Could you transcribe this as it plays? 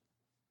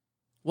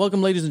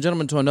Welcome, ladies and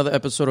gentlemen, to another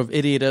episode of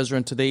Idiot Ezra.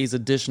 In today's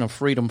edition of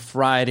Freedom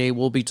Friday,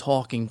 we'll be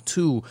talking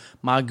to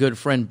my good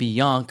friend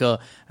Bianca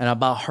and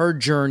about her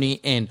journey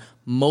in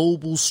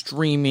mobile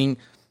streaming,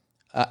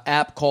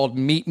 app called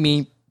Meet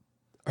Me,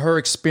 her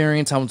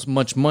experience, how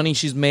much money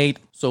she's made.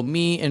 So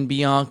me and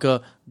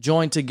Bianca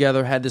joined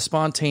together, had this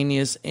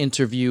spontaneous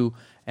interview,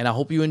 and I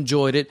hope you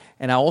enjoyed it.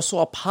 And I also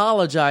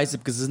apologize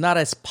because it's not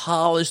as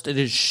polished as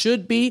it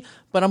should be,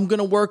 but I'm going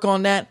to work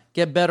on that,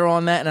 get better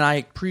on that. And I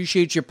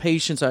appreciate your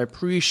patience. I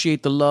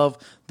appreciate the love,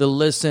 the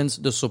listens,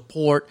 the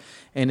support.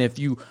 And if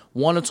you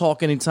want to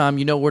talk anytime,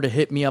 you know where to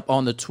hit me up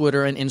on the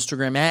Twitter and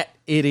Instagram at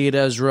Idiot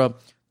Ezra.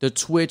 The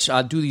Twitch,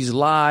 I do these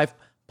live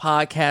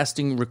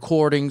podcasting,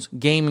 recordings,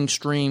 gaming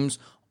streams,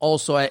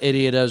 also at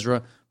Idiot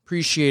Ezra.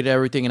 Appreciate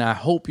everything, and I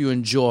hope you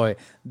enjoy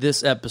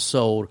this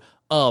episode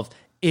of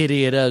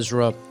Idiot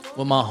Ezra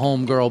with my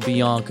homegirl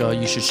Bianca.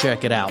 You should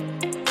check it out.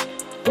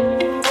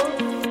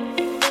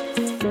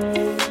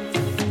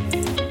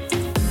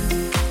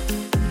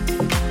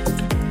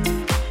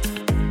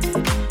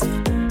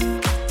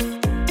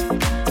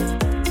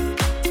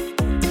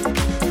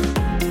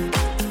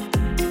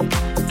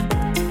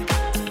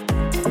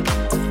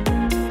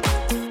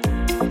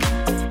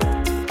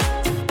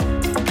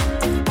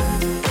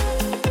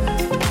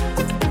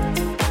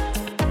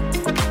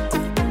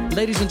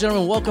 Ladies and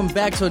gentlemen, welcome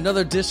back to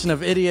another edition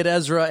of Idiot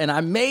Ezra, and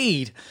I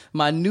made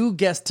my new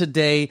guest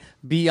today,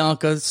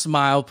 Bianca,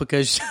 smile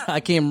because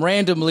I came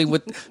randomly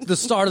with the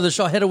start of the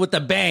show. I hit her with a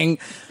bang.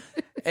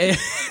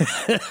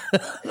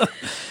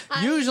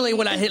 Usually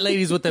when I hit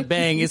ladies with a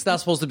bang, it's not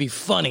supposed to be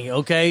funny,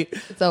 okay?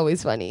 It's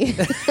always funny.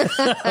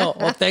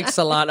 Well, thanks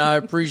a lot. I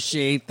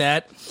appreciate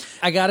that.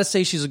 I got to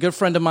say, she's a good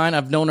friend of mine.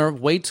 I've known her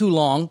way too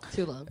long.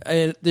 Too long.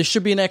 There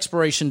should be an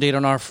expiration date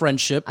on our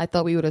friendship. I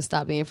thought we would have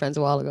stopped being friends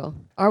a while ago.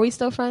 Are we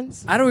still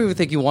friends? I don't even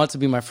think you want to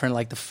be my friend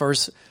like the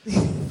first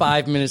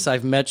 5 minutes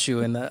I've met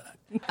you.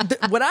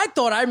 What I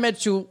thought I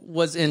met you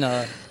was in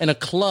a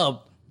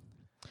club,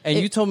 and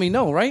you told me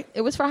no, right?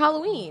 It was for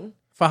Halloween.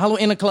 For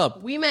Halloween in a club?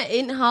 We met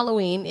in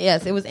Halloween.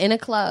 Yes, it was in a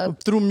club.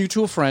 Through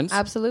mutual friends?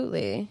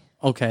 Absolutely.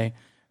 Okay.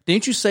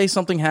 Didn't you say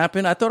something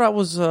happened? I thought I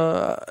was...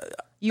 I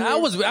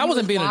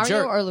wasn't being Mario a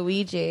jerk. Or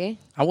Luigi?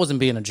 I wasn't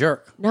being a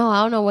jerk. No,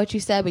 I don't know what you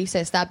said, but you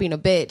said stop being a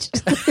bitch.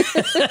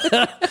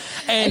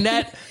 And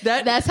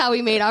that's how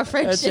we made our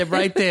friendship. That's it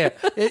right there.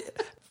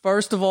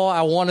 First of all,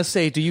 I want to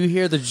say, do you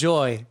hear the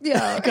joy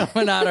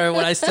coming out of her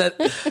when I said,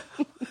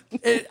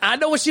 I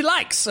know what she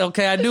likes,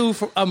 okay? I knew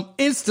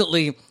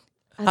instantly.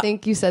 I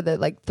think you said that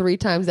like 3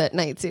 times that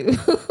night, too.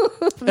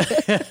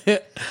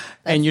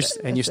 And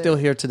you're still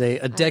here today,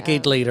 a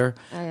decade later.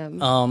 I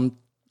am.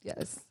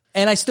 Yes.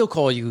 And I still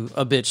call you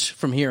a bitch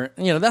from here.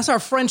 You know, that's our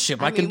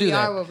friendship. I can do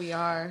that. We are what we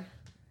are.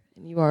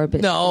 And you are a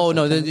bitch. No,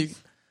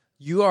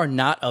 you are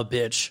not a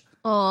bitch.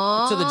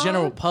 Aww. To the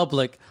general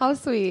public. How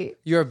sweet.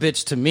 You're a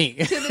bitch to me.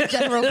 To the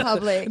general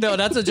public. No,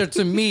 that's a joke.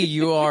 To me,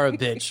 you are a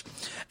bitch.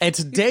 And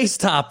today's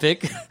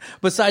topic,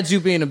 besides you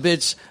being a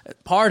bitch,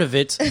 part of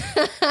it,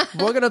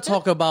 we're going to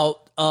talk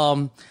about,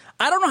 I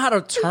don't know how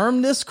to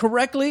term this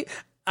correctly.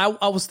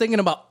 I was thinking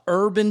about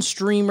urban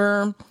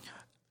streamer,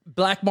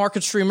 black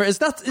market streamer. You're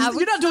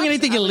not doing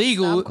anything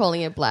illegal. I'm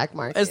calling it black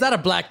market. It's not a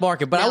black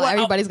market, but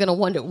everybody's going to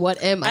wonder,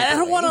 what am I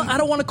doing? I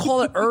don't want to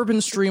call it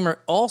urban streamer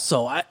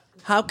also.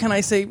 How can I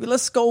say,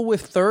 let's go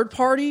with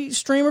third-party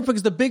streamer,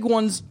 because the big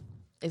ones...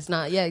 It's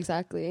not, yeah,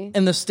 exactly.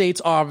 In the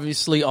States,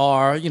 obviously,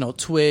 are,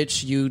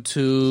 Twitch,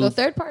 YouTube... So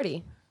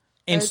third-party.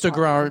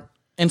 Instagram.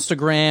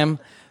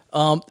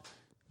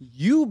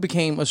 You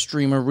became a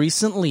streamer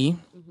recently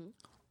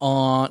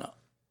on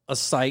a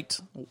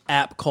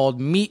app called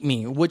Meet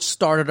Me, which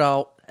started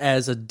out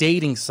as a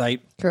dating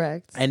site.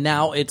 Correct. And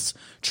now it's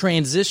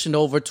transitioned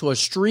over to a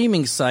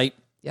streaming site.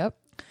 Yep.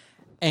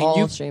 And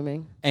all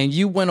streaming. And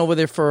you went over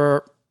there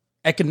for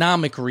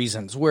economic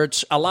reasons,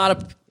 which a lot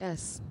of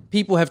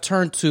people have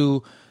turned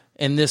to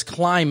in this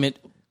climate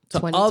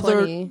to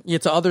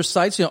other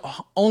sites.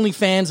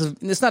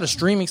 OnlyFans. It's not a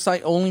streaming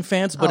site,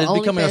 OnlyFans, but it's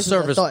becoming a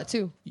service. Thought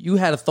too. You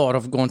had a thought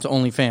of going to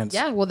OnlyFans.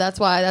 Yeah, well, that's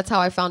how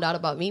I found out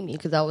about Meet Me,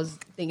 because I was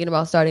thinking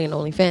about starting an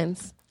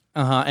OnlyFans.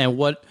 And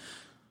what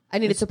I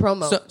needed to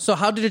promote. So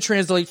how did it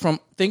translate from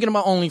thinking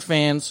about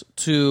OnlyFans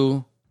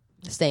to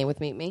staying with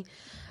Meet Me?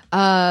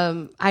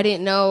 I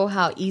didn't know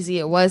how easy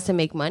it was to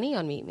make money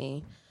on Meet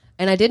Me.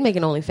 And I did make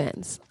an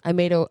OnlyFans. I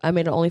made an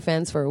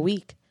OnlyFans for a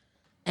week.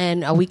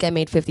 And a week I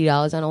made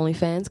 $50 on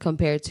OnlyFans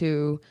compared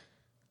to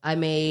I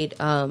made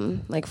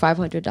like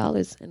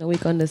 $500 in a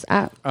week on this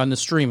app. On the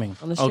streaming.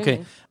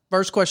 Okay.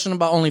 First question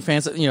about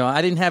OnlyFans.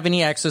 I didn't have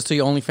any access to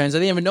your OnlyFans. I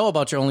didn't even know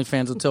about your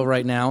OnlyFans until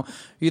right now.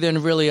 You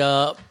didn't really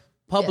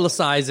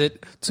publicize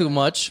it too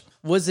much.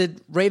 Was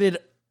it rated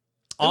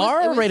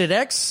R, rated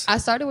X? I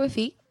started with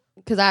feet.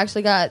 Because I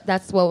actually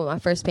that's what my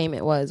first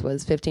payment was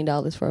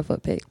 $15 for a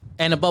foot pic.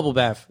 And a bubble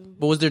bath.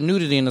 But was there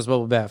nudity in this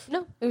bubble bath?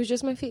 No, it was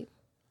just my feet.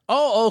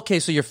 Oh, okay.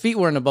 So your feet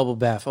were in a bubble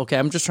bath. Okay,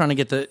 I'm just trying to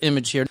get the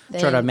image here.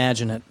 Try to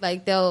imagine it.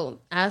 Like, they'll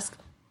ask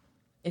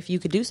if you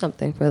could do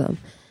something for them.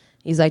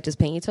 He's like, just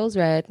paint your toes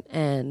red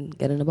and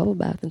get in a bubble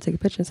bath and take a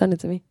picture and send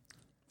it to me.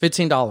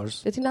 $15.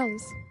 $15.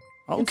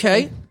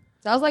 Okay.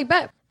 So I was like,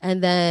 bet.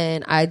 And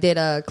then I did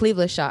a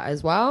cleavage shot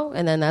as well.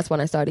 And then that's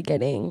when I started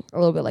getting a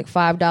little bit like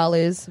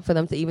 $5 for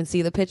them to even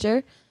see the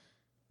picture.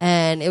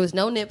 And it was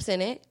no nips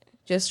in it,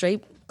 just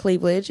straight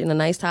cleavage in a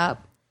nice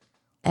top.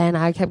 And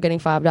I kept getting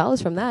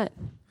 $5 from that.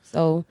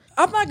 So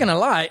I'm not gonna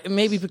lie,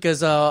 maybe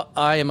because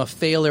I am a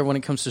failure when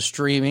it comes to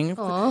streaming.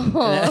 On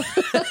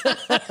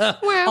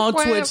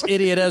Twitch,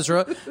 Idiot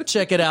Ezra,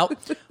 check it out.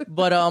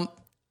 But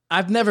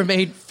I've never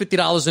made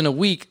 $50 in a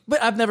week,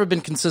 but I've never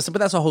been consistent. But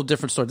that's a whole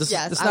different story. This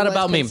it's not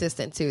about me.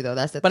 Consistent too, though.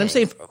 That's the. But thing. I'm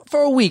saying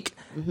for a week,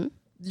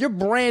 you're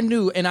brand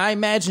new, and I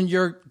imagine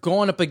you're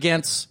going up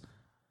against.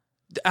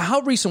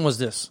 How recent was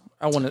this?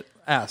 I want to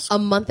ask. A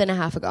month and a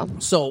half ago.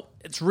 So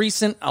it's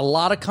recent. A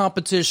lot of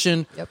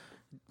competition. Yep.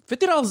 $50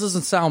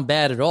 doesn't sound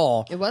bad at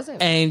all. It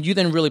wasn't. And you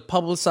then really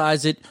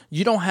publicize it.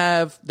 You don't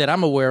have, that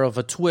I'm aware of,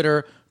 a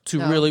Twitter to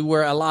really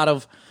where a lot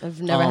of...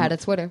 I've never had a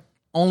Twitter.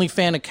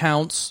 OnlyFans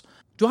accounts.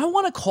 Do I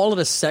want to call it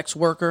a sex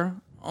worker?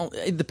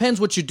 It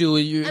depends what you do.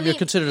 You're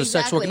considered a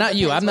sex worker. Not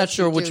you. I'm not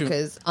sure what you...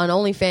 Because on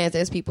OnlyFans,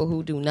 there's people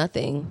who do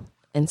nothing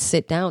and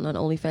sit down on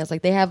OnlyFans.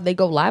 Like they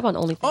go live on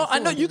OnlyFans. Oh, I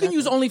know. You can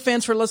use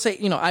OnlyFans for, let's say,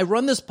 I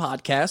run this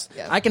podcast.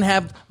 Yeah. I can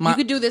have my... You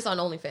could do this on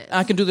OnlyFans.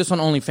 I can do this on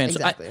OnlyFans.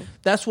 Exactly. So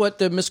that's what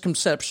the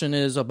misconception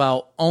is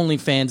about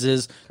OnlyFans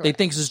is. Correct. They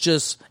think it's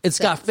just... It's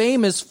got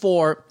famous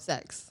for...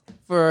 Sex.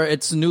 For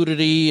its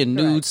nudity and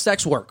nude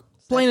sex work.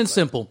 Plain and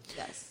simple.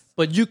 Yes.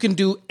 But you can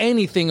do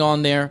anything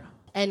on there.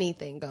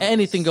 Anything goes.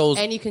 Anything goes.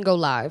 And you can go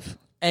live.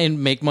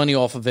 And make money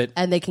off of it.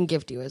 And they can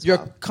gift you as You're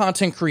well. a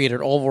content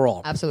creator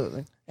overall.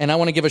 Absolutely. And I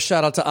want to give a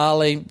shout out to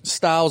Ale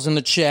Styles in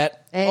the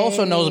chat. Hey.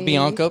 Also knows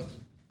Bianca.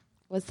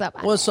 What's up,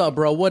 Ale? What's up,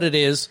 bro? What it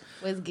is.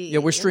 What's good? Yeah,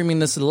 we're streaming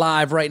this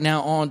live right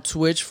now on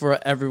Twitch for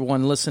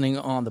everyone listening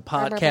on the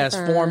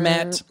podcast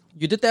format.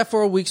 You did that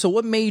for a week. So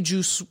what made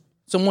you...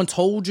 Someone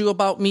told you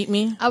about Meet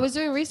Me? I was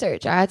doing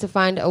research. I had to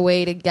find a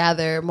way to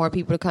gather more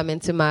people to come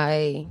into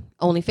my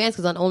OnlyFans,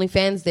 because on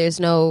OnlyFans, there's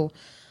no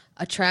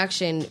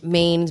attraction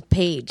main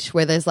page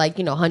where there's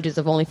hundreds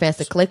of OnlyFans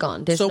to click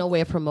on. There's no way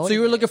of promoting. So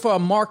you were looking for a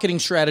marketing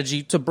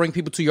strategy to bring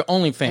people to your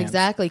OnlyFans.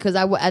 Exactly, because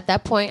at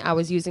that point, I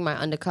was using my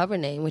undercover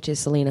name, which is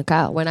Selena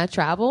Kyle. When I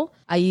travel,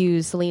 I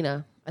use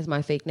Selena as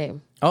my fake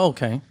name. Oh,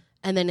 okay.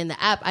 And then in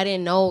the app, I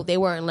didn't know they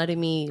weren't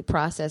letting me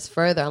process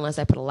further unless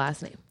I put a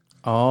last name.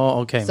 Oh,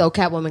 okay. So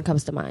Catwoman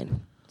comes to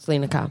mind,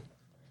 Selena Kyle.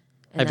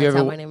 And that's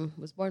how my name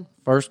was born.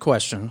 First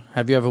question: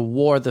 have you ever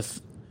wore the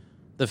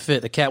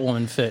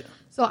Catwoman fit?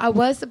 So I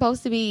was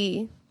supposed to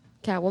be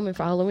Catwoman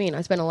for Halloween.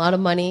 I spent a lot of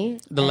money.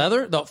 The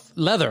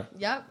leather.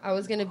 Yep, I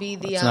was gonna be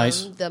the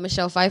nice. the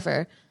Michelle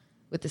Pfeiffer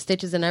with the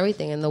stitches and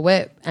everything and the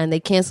whip, and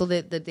they canceled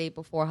it the day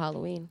before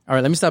Halloween. All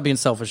right, let me stop being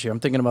selfish here. I'm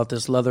thinking about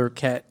this leather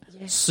cat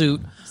suit.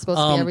 Supposed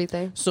to be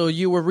everything. So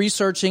you were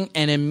researching,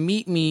 and then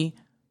Meet Me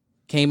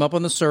came up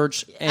on the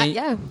search, and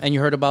and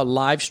you heard about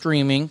live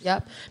streaming.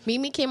 Yep, Meet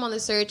Me came on the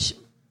search,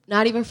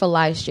 not even for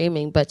live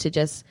streaming, but to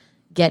just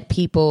get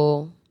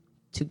people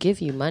to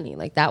give you money.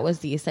 Like that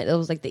was it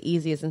was like the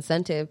easiest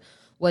incentive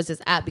was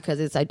this app, because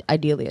it's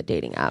ideally a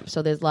dating app.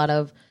 So there's a lot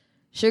of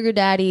sugar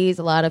daddies,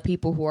 a lot of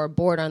people who are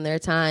bored on their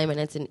time, and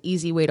it's an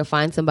easy way to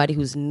find somebody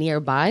who's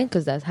nearby,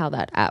 because that's how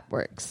that app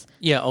works.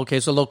 Yeah, okay,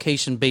 so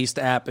location-based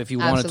app if you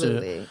wanted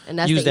to and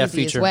that's use the that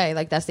easiest feature. way.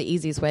 Like that's the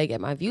easiest way to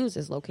get my views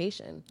is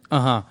location.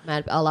 Uh-huh.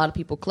 A lot of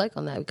people click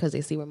on that because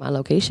they see where my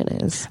location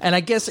is. And I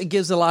guess it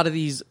gives a lot of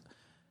these,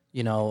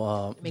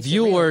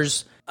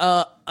 viewers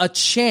a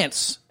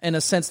chance, in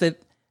a sense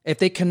that if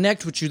they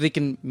connect with you, they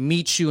can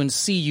meet you and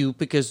see you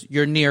because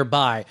you're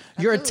nearby.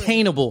 You're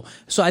attainable.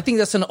 So I think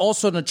that's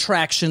also an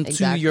attraction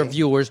to your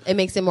viewers. It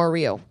makes it more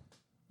real.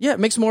 Yeah, it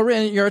makes it more real.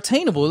 And you're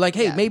attainable. Like,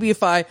 hey, maybe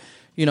if I,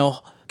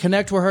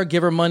 connect with her,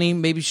 give her money,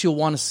 maybe she'll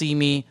want to see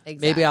me.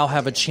 Exactly. Maybe I'll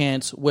have a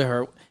chance with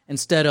her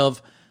instead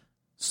of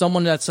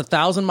someone that's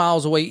 1,000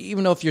 miles away.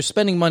 Even though if you're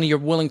spending money, you're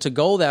willing to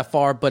go that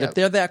far. But if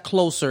they're that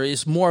closer,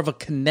 it's more of a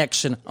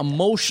connection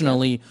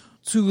emotionally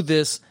to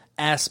this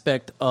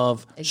aspect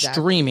of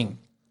streaming.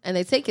 And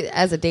they take it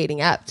as a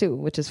dating app, too,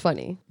 which is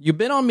funny. You've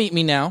been on Meet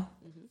Me now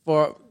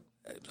for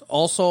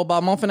also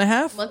about a month and a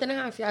half? Month and a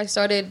half, yeah. I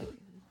started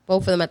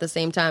both of them at the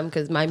same time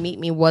because my Meet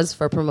Me was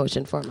for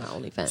promotion for my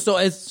OnlyFans.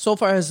 So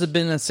far, has it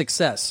been a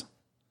success?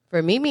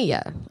 For Meet Me,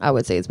 yeah. I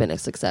would say it's been a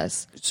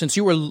success. Since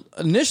you were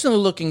initially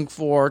looking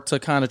to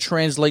kind of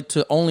translate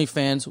to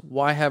OnlyFans,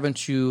 why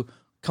haven't you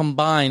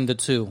combined the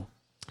two?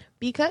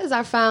 Because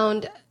I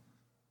found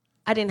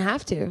I didn't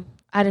have to.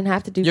 I didn't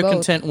have to do both. You're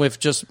content with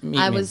just Meet Me.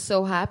 I was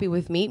so happy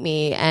with Meet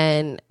Me,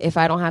 and if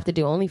I don't have to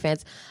do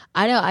OnlyFans,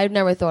 I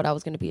never thought I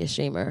was going to be a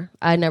streamer.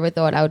 I never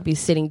thought I would be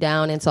sitting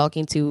down and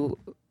talking to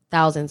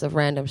thousands of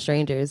random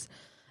strangers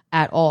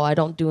at all. I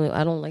don't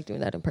like doing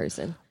that in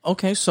person.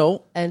 Okay,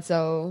 so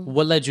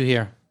what led you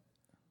here?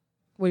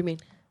 What do you mean?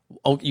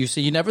 Oh, you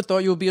see, you never thought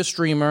you would be a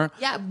streamer.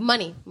 Yeah,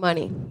 money,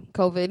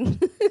 COVID,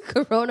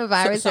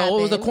 coronavirus. So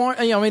it was the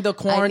quarantine.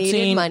 I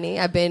needed money.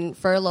 I've been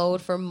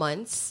furloughed for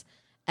months.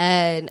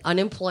 And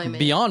unemployment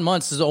beyond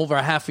months is over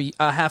a half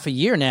a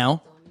year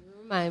now.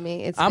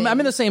 Miami. I'm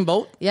in the same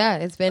boat. Yeah,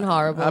 it's been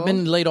horrible. I've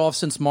been laid off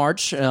since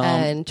March.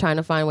 And trying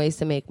to find ways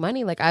to make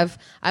money. Like I've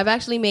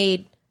actually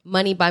made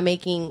money by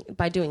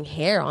doing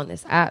hair on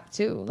this app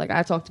too. Like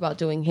I talked about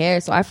doing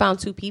hair. So I found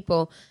 2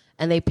 people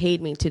and they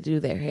paid me to do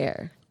their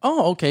hair.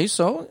 Oh, okay.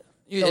 So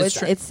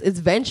it's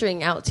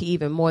venturing out to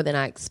even more than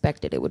I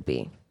expected it would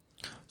be.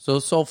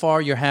 So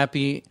far you're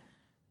happy,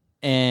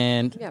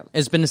 and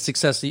it's been a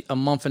success a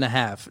month and a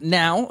half.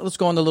 Now let's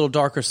go on the little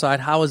darker side.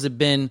 How has it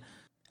been?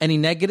 Any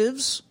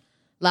negatives?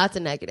 Lots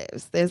of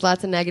negatives. There's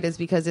lots of negatives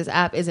because this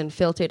app isn't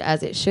filtered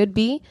as it should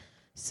be.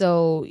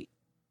 So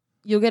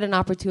you'll get an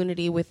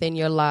opportunity within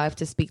your live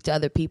to speak to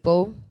other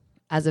people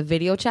as a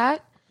video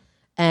chat,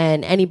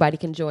 and anybody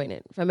can join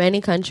it from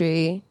any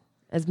country.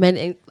 As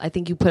many, I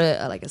think you put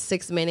like a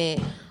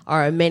 6-minute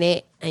or a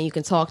minute, and you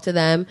can talk to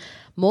them.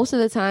 Most of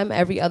the time,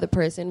 every other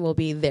person will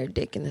be their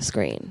dick in the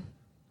screen.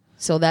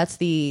 So that's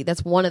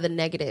one of the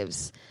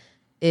negatives,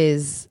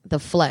 is the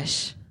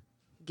flesh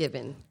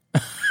given.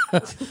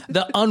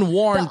 The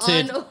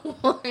unwarranted.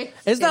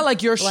 It's not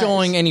like you're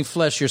showing any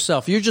flesh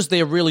yourself. You're just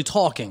there really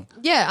talking.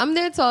 Yeah, I'm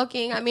there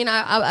talking. I mean,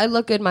 I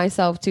look good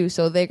myself too,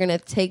 so they're going to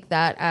take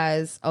that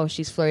as, oh,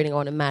 she's flirting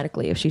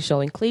automatically. If she's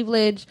showing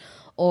cleavage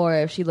or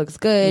if she looks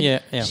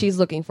good, she's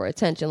looking for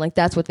attention. Like,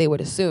 that's what they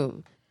would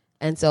assume.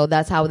 And so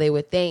that's how they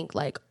would think,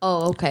 like,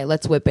 oh, okay,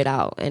 let's whip it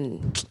out.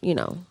 And, you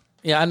know.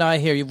 Yeah, I know, I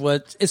hear you,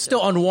 but it's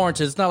still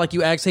unwarranted. It's not like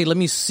you ask, hey, let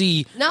me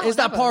see. No, it's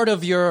not part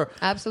of your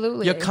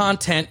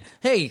content.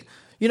 Hey,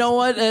 you know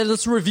what?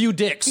 Let's review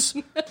dicks.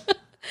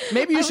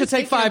 Maybe you should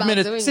take 5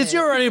 minutes. Since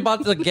you're already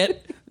about to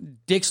get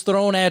dicks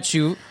thrown at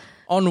you,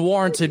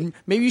 unwarranted,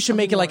 maybe you should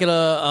make it like a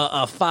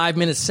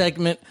 5-minute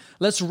segment.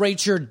 Let's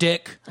rate your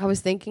dick. I was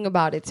thinking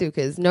about it, too,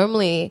 because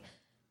normally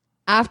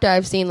after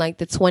I've seen like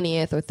the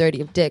 20th or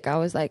 30th dick, I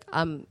was like,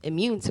 I'm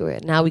immune to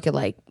it. Now we could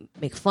like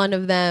make fun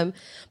of them.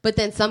 But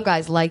then some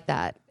guys like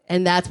that.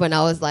 And that's when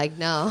I was like,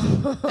 no.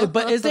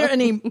 But is there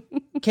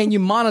can you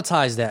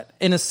monetize that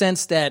in a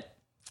sense that?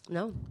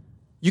 No.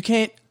 You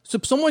can't, so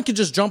someone could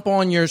just jump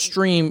on your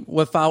stream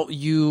without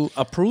you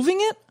approving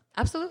it?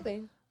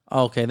 Absolutely.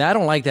 Okay, I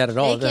don't like that at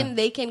all.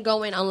 They can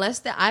go in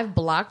unless I've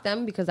blocked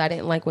them because I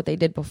didn't like what they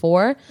did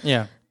before.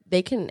 Yeah.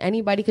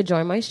 Anybody could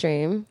join my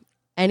stream.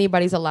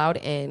 Anybody's allowed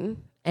in,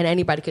 and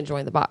anybody can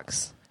join the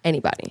box.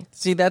 Anybody.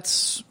 See,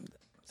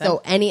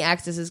 so any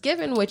access is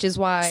given, which is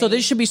why. So there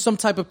should be some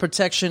type of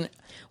protection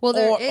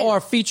or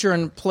a feature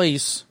in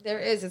place. There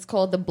is. It's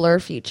called the blur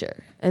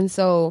feature. And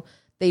so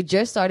they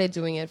just started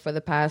doing it for the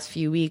past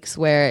few weeks,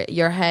 where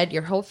your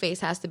whole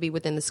face has to be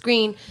within the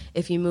screen.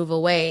 If you move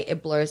away,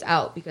 it blurs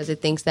out because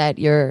it thinks that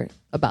you're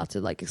about to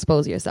like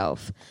expose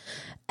yourself.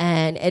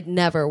 And it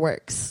never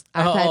works.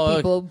 I've had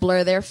people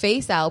blur their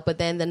face out, but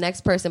then the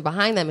next person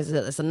behind them is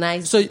a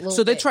nice.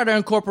 So they try to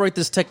incorporate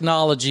this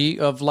technology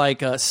of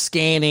like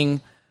scanning.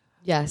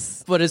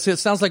 Yes, but it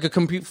sounds like a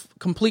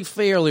complete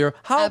failure.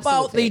 How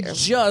about they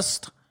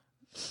just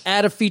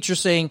add a feature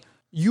saying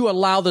you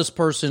allow this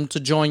person to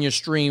join your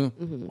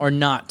stream or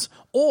not?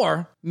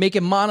 Or make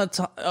it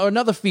monetize, or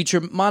another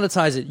feature,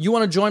 monetize it. You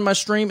want to join my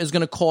stream? It's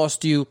going to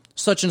cost you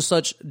such and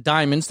such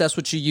diamonds. That's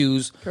what you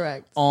use.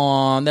 Correct.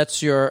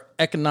 That's your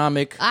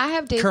economic currency. I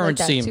have days like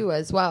that too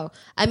as well.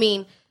 I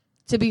mean,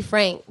 to be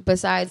frank,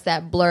 besides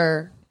that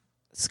blur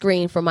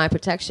screen for my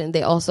protection,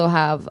 they also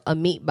have a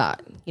Meetbot.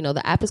 You know,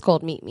 the app is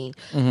called Meet Me.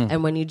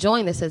 And when you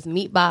join, it says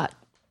Meetbot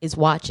is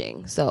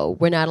watching. So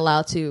we're not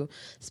allowed to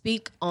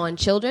speak on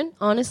children,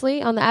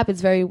 honestly. On the app,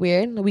 it's very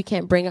weird. We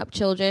can't bring up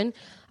children.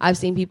 I've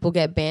seen people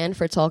get banned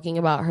for talking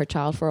about her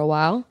child for a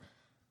while.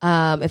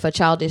 If a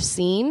child is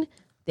seen,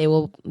 they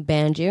will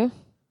ban you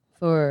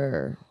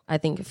for, I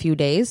think, a few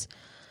days.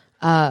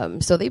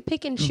 So they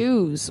pick and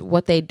choose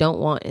what they don't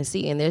want to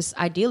see. And there's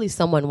ideally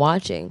someone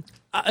watching.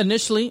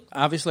 Initially,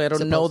 obviously, I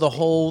don't know the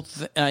whole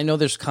I know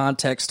there's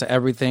context to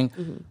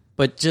everything.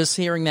 But just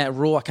hearing that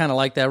rule, I kind of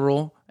like that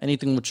rule.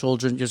 Anything with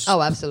children,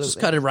 absolutely. Just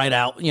cut it right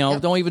out. You know,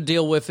 don't even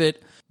deal with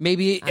it.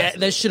 Maybe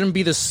that shouldn't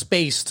be the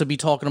space to be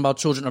talking about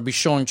children or be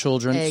showing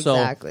children.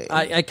 Exactly. So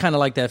I kind of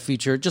like that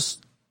feature.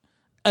 Just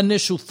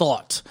initial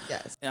thought.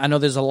 Yes. I know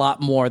there's a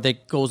lot more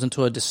that goes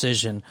into a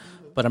decision,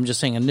 but I'm just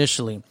saying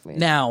initially. Right.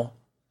 Now,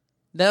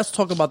 let's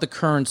talk about the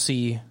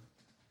currency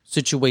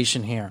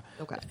situation here.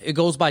 Okay. It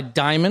goes by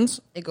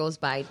diamonds. It goes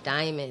by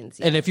diamonds.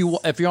 Yes. And if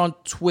you're on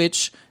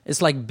Twitch,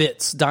 it's like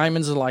bits.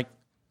 Diamonds are like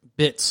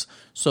bits.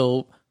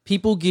 So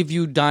people give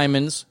you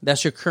diamonds.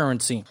 That's your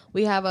currency.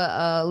 We have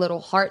a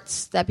little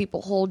hearts that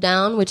people hold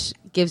down, which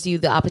gives you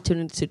the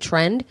opportunity to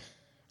trend.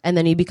 And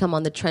then you become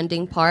on the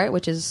trending part,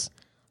 which is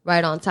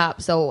right on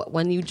top. So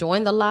when you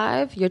join the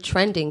live, you're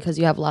trending because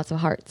you have lots of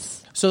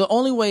hearts. So the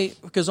only way,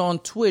 because on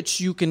Twitch,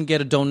 you can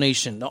get a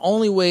donation. The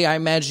only way I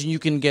imagine you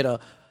can get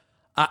a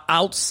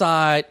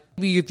outside,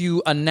 maybe if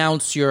you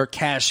announce your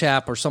Cash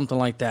App or something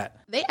like that.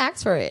 They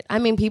ask for it. I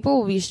mean, people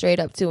will be straight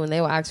up too, and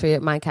they will ask for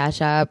my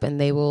Cash App,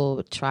 and they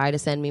will try to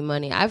send me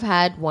money. I've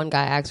had one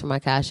guy ask for my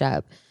Cash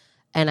App,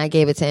 and I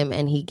gave it to him,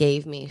 and he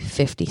gave me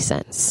 50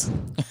 cents.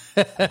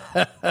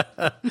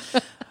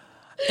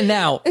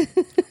 Now,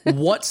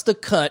 what's the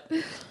cut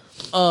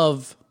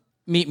of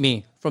Meet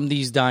Me from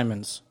these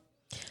diamonds?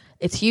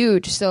 It's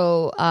huge.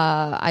 So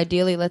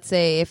ideally, let's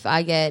say if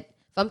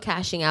I'm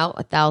cashing out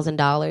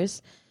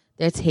 $1,000,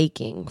 they're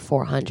taking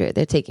 400.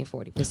 They're taking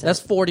 40%.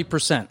 That's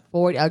 40%.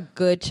 A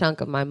good chunk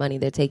of my money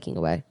they're taking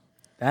away.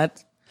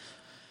 That's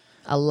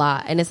a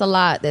lot, and it's a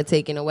lot they're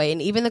taking away.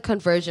 And even the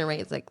conversion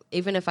rates, like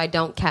even if I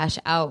don't cash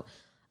out,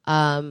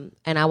 and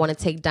I want to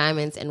take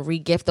diamonds and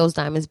re-gift those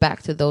diamonds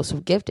back to those who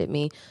gifted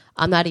me,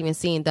 I'm not even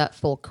seeing that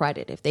full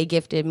credit. If they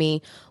gifted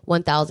me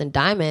 1,000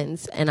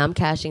 diamonds and I'm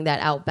cashing that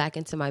out back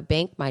into my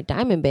bank, my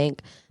diamond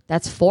bank,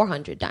 that's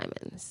 400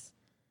 diamonds.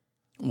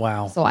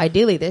 wow. So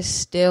ideally, they're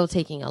still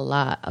taking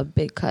a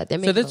big cut. They're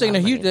So making they're taking a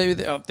a lot of huge.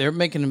 money. They're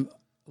making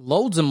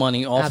loads of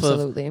money off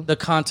Absolutely. of the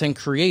content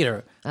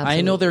creator.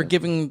 I know Absolutely. they're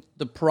giving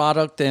the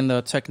product and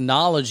the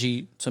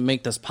technology to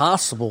make this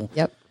possible.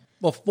 Yep,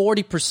 Well,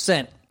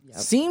 40%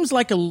 seems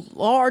like a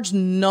large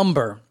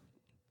number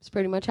it's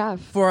pretty much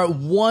half. for a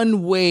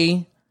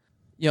one-way,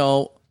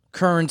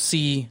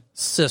 currency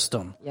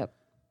system. Yep.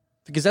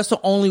 Because that's the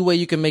only way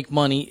you can make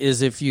money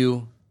is if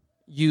you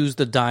use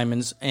the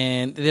diamonds,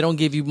 and they don't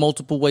give you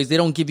multiple ways. They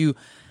don't give you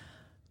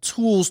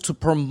tools to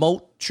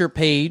promote your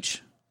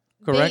page,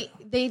 correct?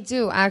 They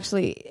do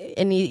actually,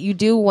 and you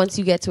do once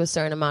you get to a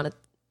certain amount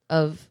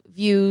of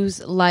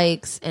views,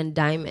 likes, and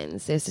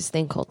diamonds. There's this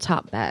thing called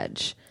Top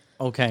Badge,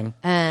 Okay.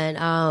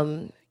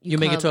 and You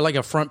make it to like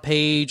a front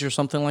page or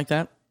something like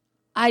that?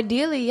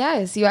 ideally,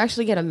 yes, you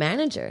actually get a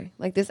manager.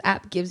 Like this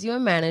app gives you a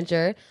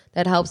manager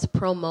that helps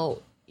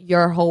promote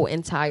your whole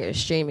entire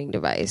streaming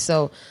device.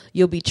 So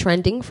you'll be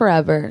trending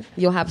forever.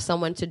 You'll have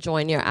someone to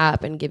join your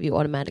app and give you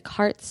automatic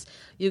hearts.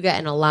 You get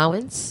an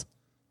allowance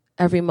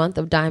every month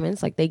of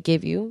diamonds. Like they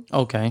give you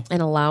Okay.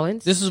 an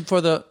allowance. This is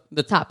for the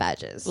Top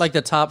badges. like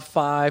the top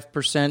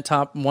 5%,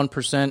 top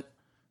 1%.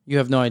 You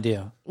have no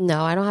idea.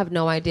 No, I don't have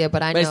no idea,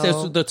 but I But it's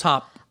know the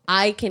top.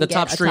 I can the get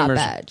top a streamers.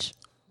 top badge.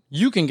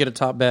 You can get a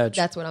top badge.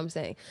 That's what I'm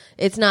saying.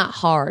 It's not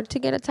hard to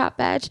get a top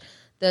badge.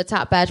 The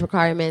top badge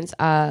requirements,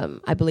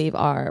 I believe,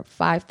 are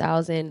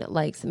 5,000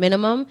 likes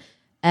minimum,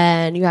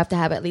 and you have to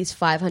have at least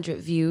 500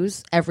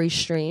 views every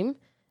stream.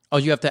 Oh,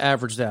 you have to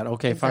average that.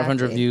 Okay,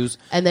 500 Exactly. views.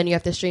 And then you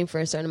have to stream for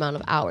a certain amount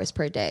of hours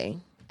per day.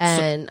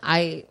 And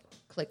I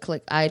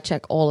click. I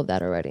check all of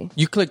that already.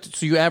 You clicked,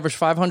 so you average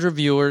 500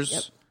 viewers.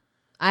 Yep.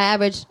 I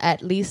average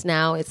at least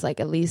now, it's like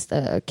at least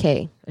a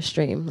K a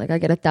stream. Like I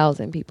get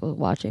 1,000 people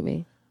watching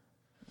me.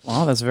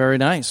 Wow, that's very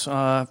nice.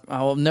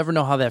 I'll never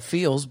know how that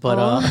feels, but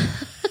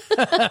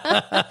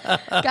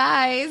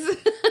Guys.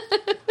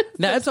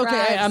 no, it's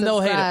okay. I'm no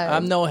hater. subscribe.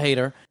 I'm no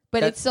hater.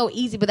 But it's so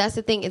easy. But that's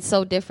the thing. It's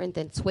so different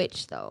than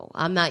Twitch, though.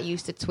 I'm not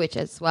used to Twitch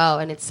as well.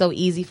 And it's so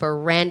easy for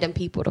random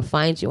people to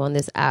find you on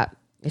this app.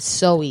 It's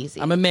so easy.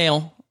 I'm a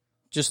male,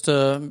 just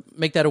to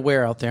make that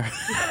aware out there.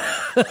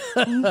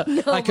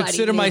 I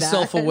consider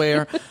myself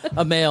aware,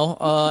 a male.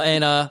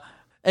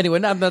 Anyway,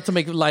 not to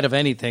make light of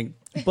anything.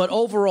 But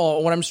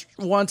overall, what I'm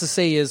wanting to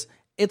say is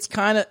it's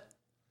kind of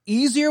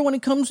easier when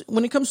it comes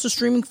to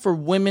streaming for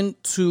women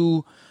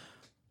to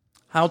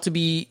how to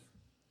be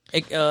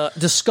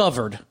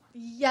discovered.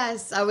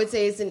 Yes, I would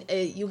say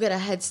you get a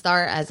head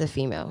start as a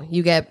female.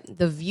 You get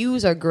the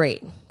views are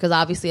great because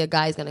obviously a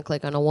guy's going to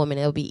click on a woman.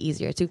 It'll be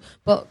easier too.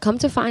 But come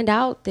to find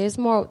out, there's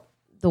more.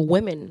 The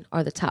women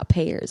are the top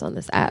payers on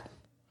this app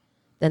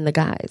than the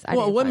guys.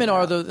 Well, women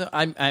are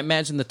I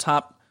imagine the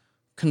top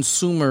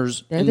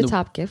consumers. They're the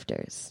top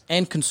gifters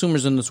and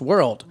consumers in this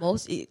world.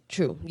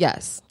 True.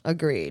 Yes,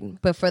 agreed.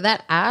 But for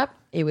that app,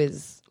 it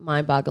was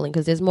mind-boggling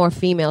because there's more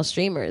female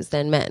streamers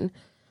than men.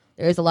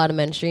 There's a lot of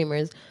men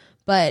streamers,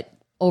 but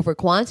over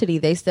quantity,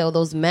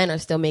 those men are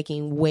still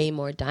making way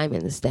more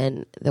diamonds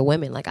than the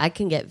women. Like I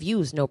can get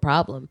views, no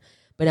problem,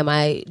 but am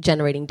I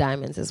generating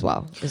diamonds as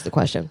well? Is the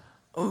question.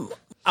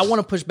 I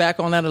want to push back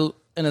on that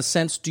in a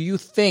sense. Do you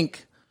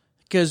think,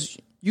 because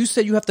you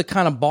said you have to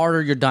kind of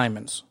barter your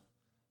diamonds,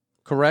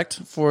 correct?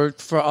 For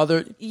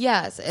other.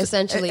 Yes,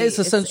 essentially, It's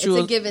it's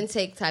a give and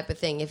take type of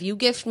thing. If you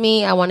gift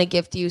me, I want to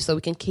gift you, so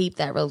we can keep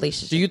that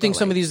relationship. Do you think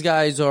some of these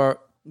guys are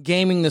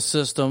gaming the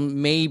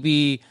system,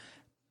 maybe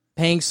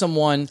paying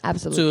someone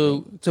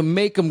to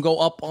make them go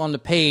up on the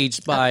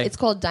page by? It's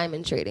called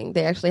diamond trading.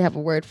 They actually have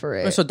a word for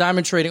it. So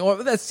diamond trading,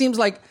 or that seems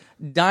like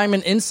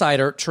diamond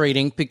insider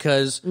trading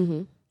because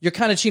you're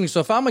kind of cheating.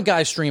 So if I'm a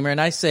guy streamer and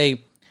I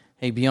say,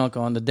 "Hey Bianca,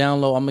 on the down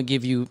low, I'm gonna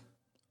give you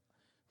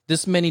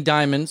this many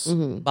diamonds,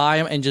 buy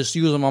them and just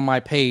use them on my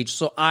page,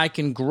 so I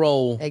can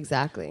grow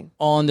exactly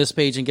on this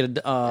page and get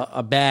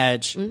a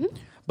badge."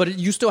 But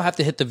you still have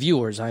to hit the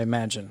viewers, I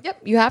imagine.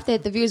 Yep, you have to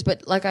hit the views,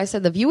 but like I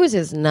said, the viewers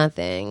is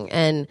nothing,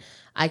 and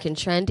I can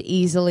trend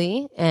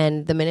easily.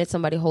 And the minute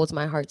somebody holds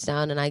my hearts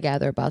down, and I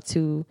gather about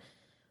 2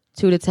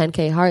 to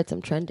 10K hearts,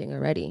 I'm trending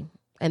already,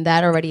 and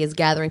that already is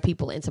gathering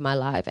people into my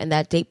live. And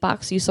that date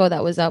box you saw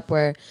that was up,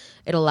 where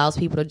it allows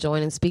people to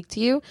join and speak to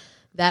you,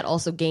 that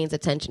also gains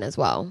attention as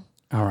well.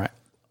 All right,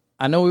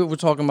 I know we were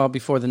talking about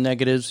before the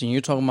negatives, and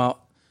you're talking about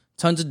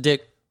tons of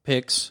dick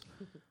pics.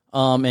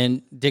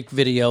 and dick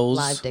videos.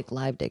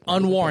 Live dick.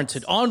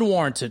 Unwarranted.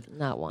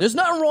 Not wanted. There's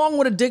nothing wrong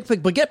with a dick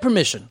pic, but get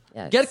permission.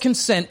 Yes. Get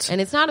consent.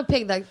 And it's not a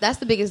pic. Like, that's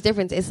the biggest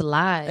difference. It's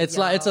live. It's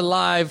like it's a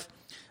live.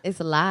 It's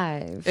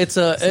live. It's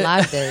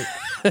live dick.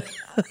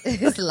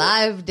 It's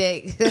live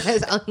dick.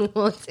 That's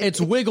unwanted. It's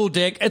wiggle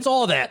dick. It's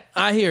all that.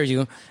 I hear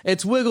you.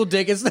 It's wiggle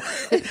dick.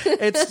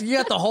 It's you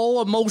got the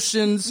whole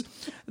emotions,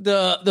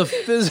 the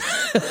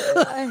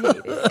I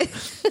hate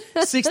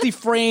it. 60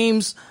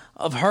 frames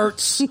of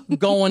hertz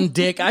going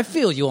dick. I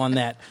feel you on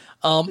that.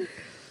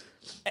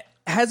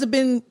 Has it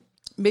been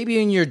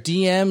maybe in your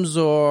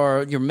DMs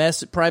or your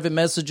private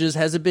messages?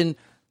 Has it been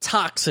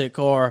toxic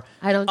or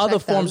I don't other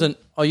check forms? them.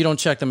 You don't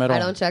check them at all. I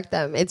don't check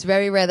them. It's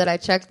very rare that I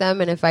check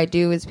them, and if I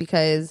do, it's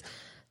because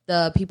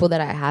the people that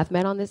I have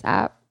met on this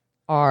app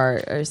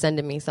are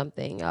sending me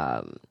something,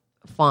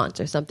 font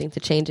or something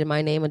to change in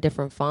my name, a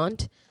different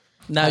font.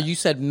 Now you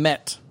said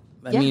met.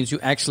 That means you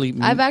actually.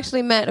 I've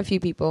actually met a few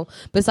people.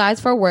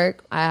 Besides for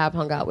work, I have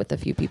hung out with a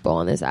few people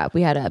on this app.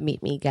 We had a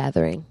meet me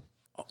gathering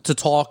to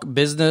talk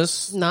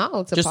business.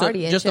 No, to just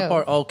party and just chill. a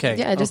part. Okay,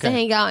 yeah, just to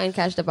hang out and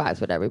catch the vibes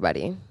with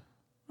everybody.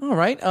 All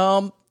right.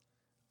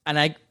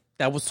 And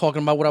that was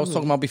talking about what I was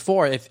talking about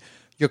before. If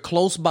you're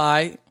close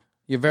by,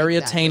 you're very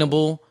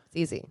attainable. It's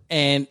easy.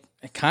 And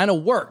it kind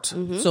of worked.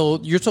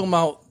 So you're talking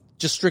about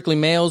just strictly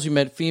males. You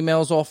met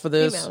females off of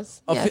this?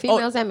 Females.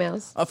 Females and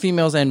males.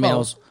 Females and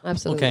males.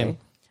 Absolutely. Okay.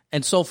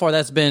 And so far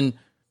that's been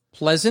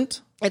pleasant?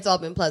 It's all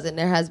been pleasant.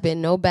 There has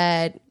been no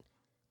bad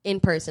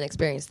in-person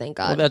experience, thank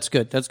God. Well, that's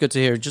good. That's good to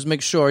hear. Just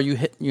make sure you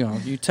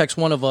you text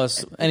one of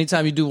us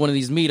anytime you do one of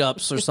these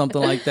meetups or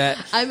something like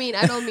that. I mean,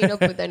 I don't meet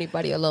up with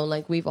anybody alone.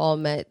 Like, we've all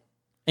met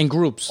in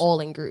groups. All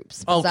in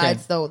groups.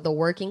 Besides the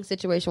working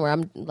situation where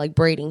I'm like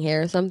braiding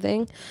hair or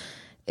something,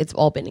 it's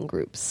all been in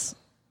groups.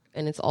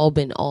 And it's all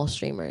been all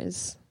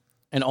streamers.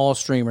 And all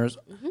streamers.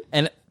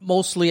 And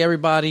mostly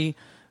everybody,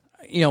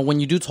 when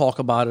you do talk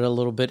about it a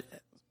little bit,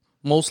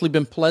 mostly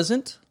been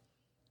pleasant?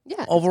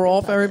 Yeah.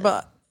 Overall for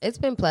everybody? It's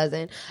been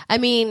pleasant. I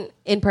mean,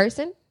 in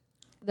person?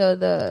 No,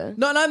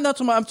 I'm not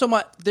talking about. I'm talking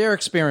about their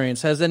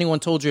experience. Has anyone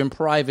told you in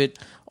private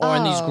or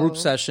in these group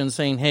sessions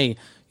saying, hey,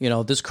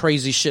 this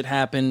crazy shit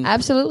happened?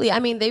 Absolutely. I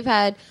mean, they've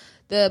had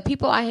the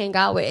people I hang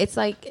out with. It's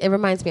like, it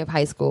reminds me of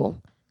high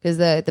school because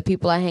the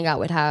people I hang out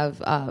with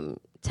have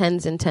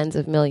tens and tens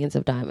of millions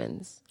of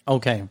diamonds.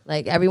 Okay.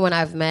 Like, everyone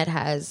I've met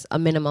has a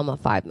minimum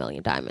of 5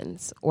 million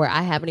diamonds, where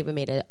I haven't even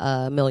made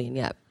a million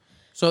yet.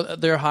 So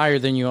they're higher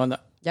than you on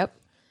that. Yep.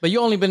 But you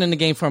only been in the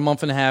game for a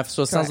month and a half,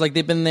 so it sounds like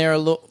they've been there a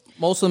little.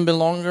 Most of them been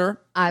longer.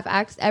 I've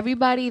asked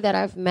everybody that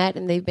I've met,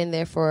 and they've been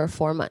there for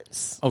 4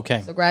 months.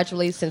 Okay. So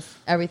gradually, since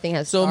everything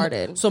has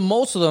started. So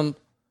most of them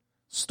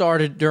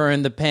started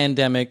during the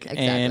pandemic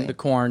and the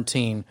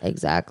quarantine.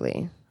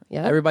 Exactly.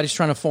 Yeah. Everybody's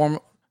trying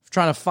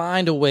to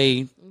find a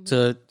way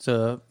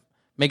to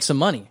make some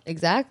money.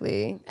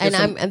 Exactly.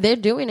 And they're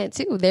doing it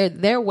too.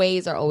 Their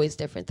ways are always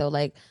different though.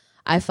 Like,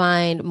 I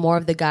find more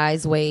of the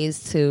guys'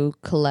 ways to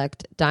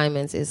collect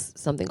diamonds is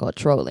something called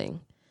trolling.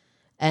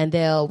 And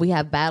we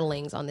have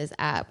battlings on this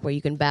app where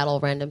you can battle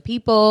random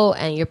people,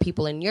 and your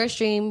people in your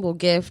stream will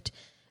gift,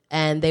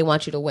 and they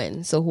want you to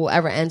win. So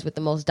whoever ends with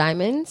the most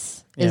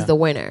diamonds is the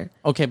winner.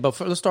 Okay, but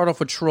let's start off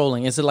with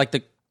trolling. Is it like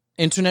the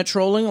internet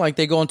trolling? Like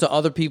they go into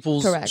other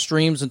people's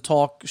streams and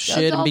talk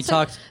shit and be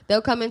toxic?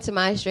 They'll come into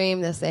my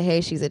stream. They'll say,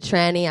 hey, she's a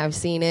tranny. I've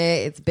seen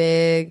it. It's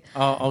big.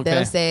 Oh, okay.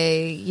 They'll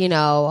say,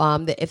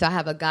 if I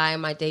have a guy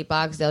in my date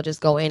box, they'll just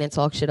go in and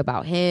talk shit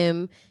about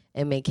him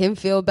and make him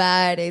feel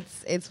bad.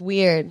 It's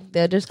weird.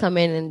 They'll just come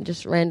in and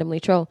just randomly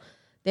troll.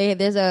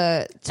 These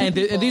are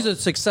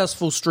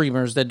successful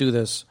streamers that do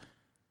this.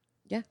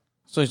 Yeah.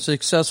 So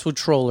successful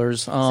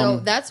trollers. So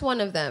that's one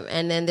of them.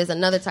 And then there's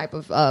another type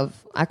of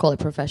I call it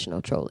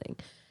professional trolling.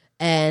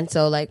 And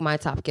so, like, my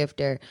top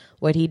gifter,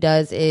 what he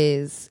does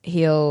is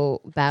he'll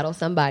battle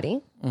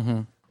somebody.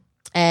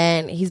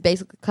 And he's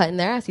basically cutting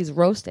their ass. He's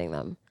roasting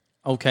them.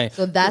 Okay.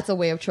 So that's a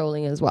way of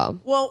trolling as well.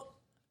 Well,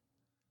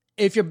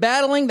 if you're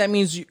battling, that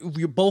means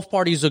you both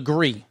parties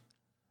agree.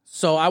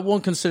 So I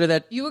won't consider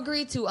that. You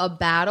agree to a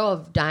battle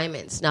of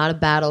diamonds, not a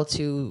battle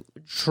to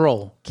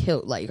troll,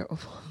 kill,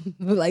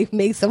 like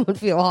make someone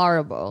feel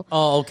horrible.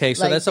 Oh, okay.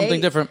 So that's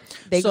something different.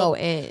 They go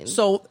in.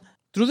 So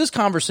through this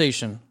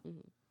conversation,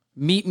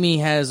 Meet Me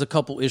has a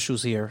couple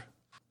issues here.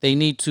 They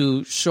need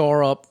to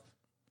shore up,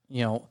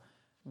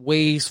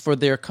 ways for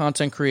their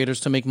content creators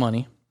to make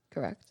money.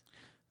 Correct.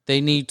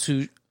 They need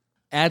to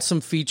add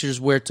some features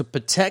where to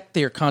protect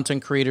their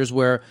content creators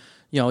where,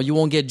 you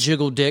won't get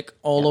jiggle dick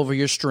all over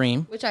your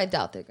stream. Which I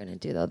doubt they're going to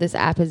do, though. This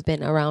app has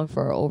been around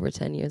for over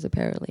 10 years,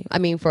 apparently. I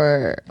mean,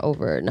 for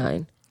over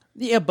 9.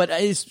 Yeah, but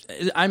I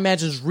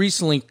imagine it's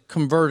recently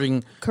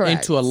converting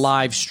into a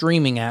live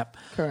streaming app.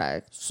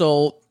 Correct.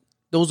 So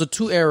those are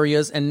two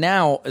areas. And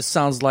now it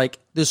sounds like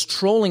this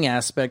trolling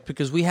aspect,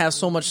 because we have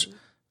so much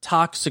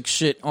toxic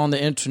shit on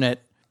the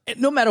internet.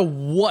 No matter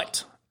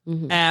what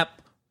app,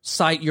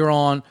 site you're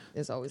on,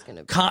 there's always going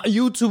to be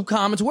YouTube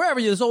comments,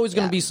 wherever there's always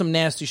going to be some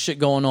nasty shit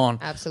going on.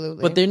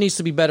 Absolutely. But there needs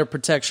to be better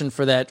protection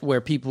for that, where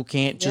people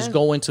can't just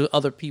go into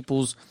other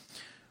people's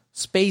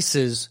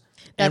spaces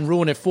and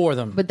ruin it for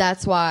them. But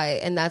that's why,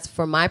 and that's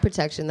for my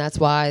protection, that's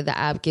why the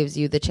app gives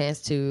you the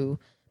chance to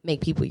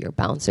make people your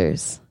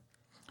bouncers.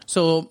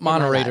 So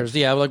moderators,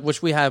 yeah, like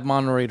which we have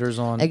moderators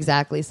on.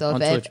 Exactly. So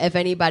if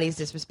anybody's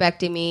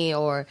disrespecting me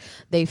or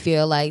they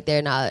feel like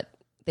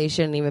they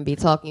shouldn't even be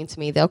talking to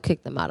me, they'll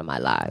kick them out of my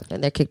live,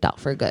 and they're kicked out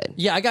for good.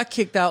 Yeah, I got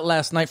kicked out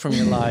last night from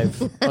your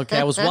live. Okay,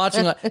 I was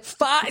watching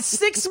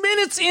 6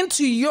 minutes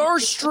into your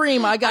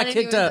stream. I got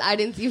kicked out. I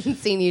didn't even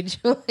see you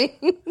join.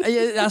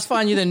 Yeah, that's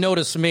fine. You didn't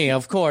notice me,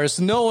 of course.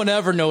 No one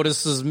ever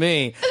notices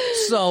me.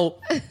 So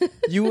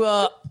you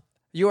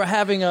were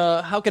having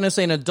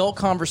an adult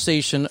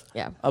conversation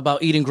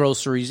about eating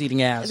groceries,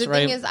 eating ass, the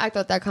right? thing is, I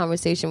thought that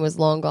conversation was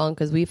long gone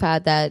because we've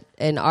had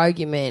an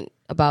argument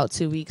about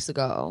 2 weeks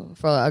ago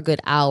for a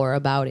good hour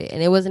about it.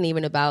 And it wasn't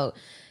even about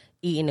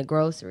eating the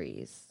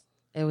groceries.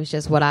 It was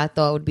just what I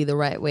thought would be the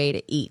right way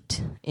to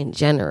eat in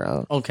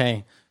general.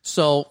 Okay.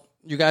 So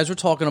you guys were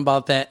talking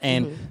about that,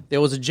 and there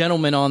was a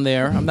gentleman on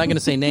there. I'm not going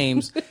to say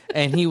names.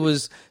 And he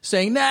was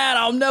saying,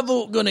 nah, I'm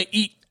never going to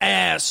eat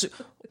ass.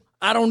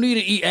 I don't need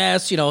to eat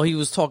ass. You know, he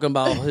was talking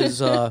about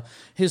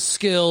his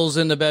skills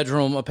in the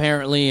bedroom,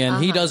 apparently,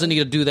 and he doesn't need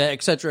to do that,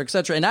 et cetera, et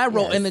cetera. And I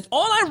wrote,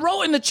 all I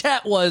wrote in the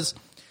chat was,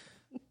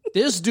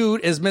 this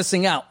dude is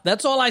missing out.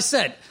 That's all I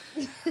said.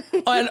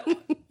 And,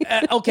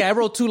 okay, I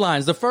wrote 2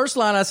 lines. The first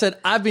line I said,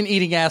 I've been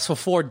eating ass for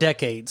 4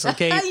 decades.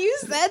 Okay, you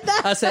said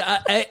that. I said,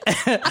 I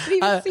didn't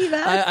even see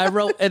that. I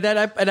wrote, and then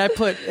I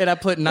put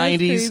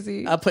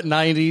 90s. I put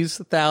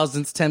 90s,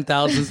 thousands,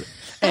 10,000s,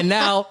 and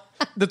now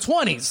the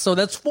 20s. So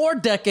that's 4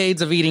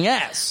 decades of eating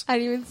ass. I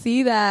didn't even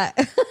see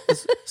that.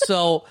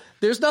 So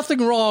there's nothing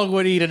wrong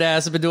with eating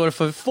ass. I've been doing it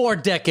for 4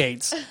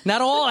 decades.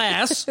 Not all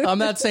ass. I'm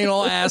not saying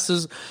all ass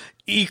is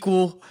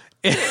equal.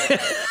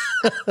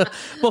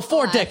 But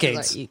 4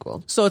 decades.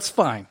 Equal. So it's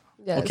fine.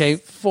 Yes. Okay,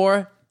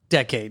 4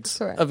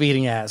 decades of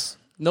eating ass.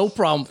 No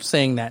problem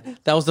saying that.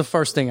 That was the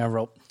first thing I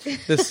wrote.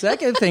 The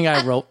second thing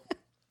I wrote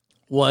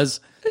was,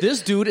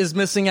 this dude is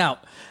missing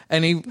out.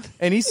 And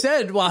he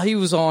said while he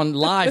was on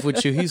live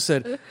with you, he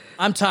said,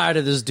 I'm tired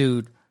of this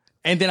dude.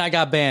 And then I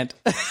got banned.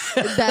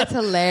 That's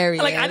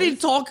hilarious. Like, I didn't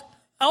talk.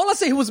 All I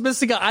say he was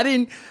missing out. I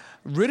didn't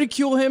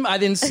ridicule him. I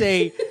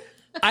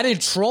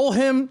didn't troll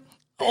him.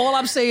 All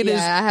I'm saying is,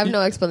 I have no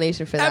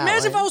explanation for that.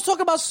 Imagine if I was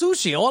talking about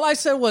sushi. All I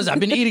said was,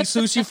 I've been eating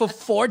sushi for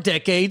 4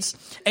 decades,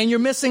 and you're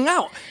missing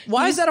out.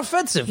 Why is that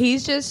offensive?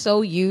 He's just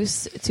so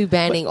used to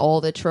banning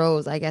all the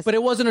trolls, I guess. But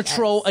it wasn't a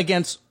troll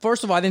against.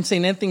 First of all, I didn't say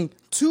anything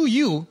to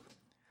you.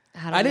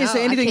 I didn't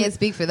say anything. I can't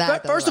speak for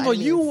that. First of all,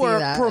 you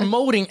were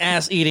promoting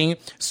ass eating,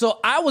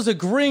 so I was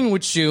agreeing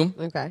with you.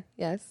 Okay.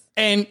 Yes.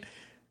 And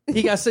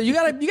he got said, you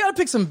gotta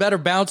pick some better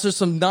bouncers,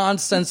 some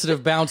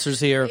non-sensitive bouncers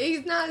here.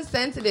 He's not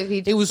sensitive.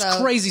 It was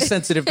crazy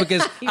sensitive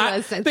because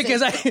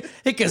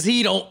because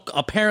he don't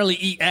apparently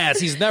eat ass.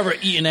 He's never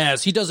eaten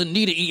ass. He doesn't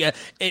need to eat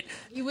ass.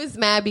 He was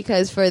mad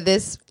because for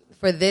this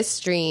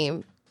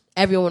stream,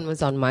 everyone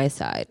was on my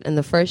side. And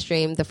the first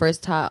stream, the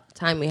first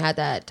time we had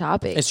that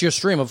topic, it's your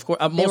stream, of course.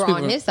 They were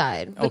on his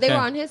side, but they were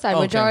on his side.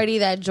 Majority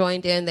that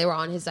joined in, they were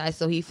on his side,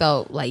 so he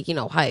felt like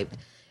hyped.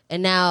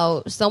 And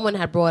now someone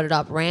had brought it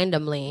up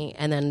randomly,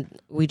 and then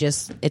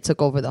it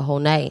took over the whole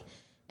night.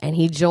 And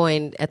he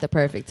joined at the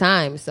perfect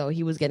time, so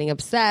he was getting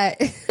upset.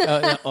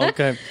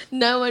 Okay.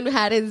 No one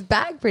had his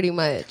back, pretty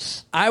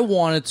much. I did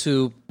want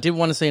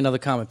to say another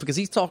comment, because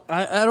he talked,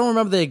 I don't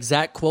remember the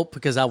exact quote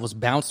because I was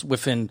bounced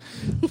within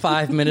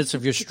 5 minutes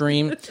of your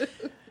stream.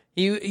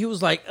 He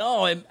was like,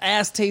 oh,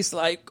 ass tastes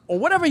like, or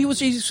whatever he was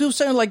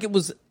saying, like it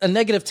was a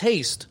negative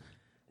taste.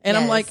 And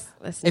I'm like,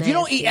 if you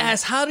don't eat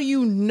ass, how do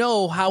you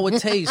know how it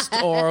tastes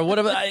or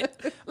whatever?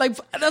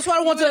 That's why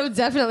I want to.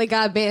 Definitely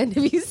got banned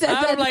if you said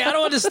that. I'm like, I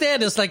don't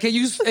understand this. Like, can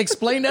you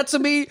explain that to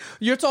me?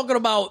 You're talking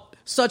about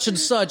such and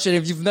such, and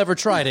if you've never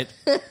tried it,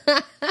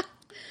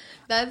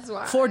 that's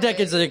why. 4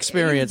 decades of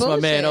experience, my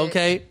man.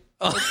 Okay,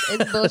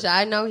 it's bullshit.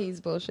 I know he's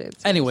bullshit.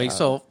 Anyway,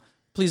 so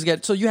please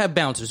so you have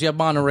bouncers, you have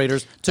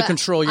moderators to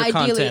control your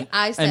content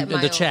and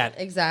the chat.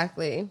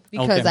 Exactly,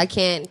 because I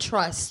can't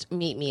trust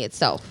Meet Me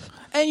itself.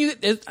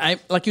 And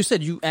like you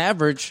said, you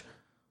average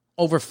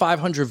over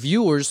 500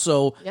 viewers,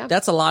 so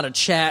that's a lot of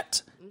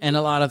chat and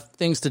a lot of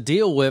things to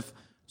deal with.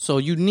 So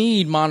you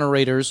need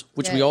moderators,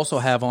 which we also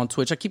have on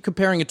Twitch. I keep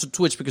comparing it to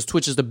Twitch because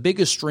Twitch is the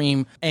biggest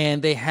stream,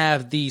 and they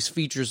have these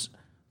features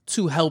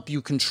to help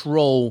you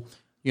control,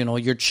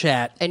 your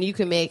chat. And you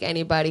can make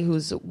anybody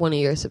who's one of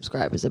your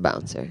subscribers a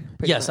bouncer.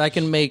 Yes, much. I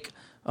can make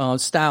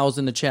Styles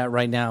in the chat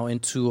right now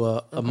into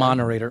a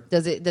moderator.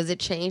 Does it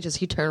change? Does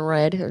he turn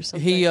red or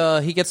something?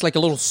 He gets like a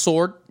little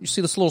sword. You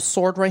see this little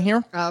sword right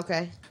here? Oh,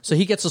 okay. So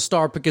he gets a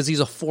star because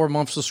he's a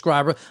 4-month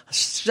subscriber.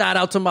 Shout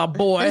out to my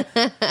boy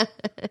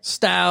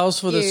Styles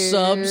for the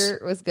subs.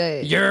 What's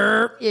good?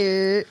 Yeah.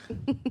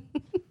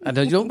 I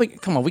know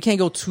come on, we can't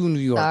go to New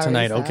York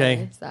tonight,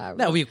 okay? Sorry.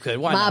 No, we could.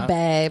 Why my not?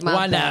 Bad.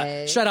 Why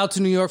bad. not? Shout out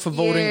to New York for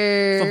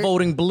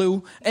voting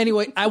blue.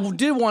 Anyway, I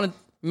did want to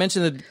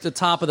mention the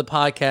top of the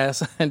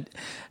podcast,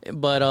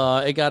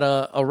 but it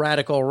got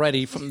erratic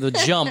already from the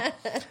jump.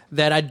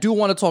 that I do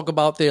want to talk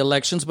about the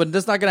elections, but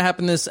that's not going to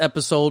happen this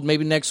episode,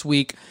 maybe next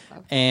week,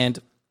 and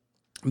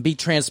be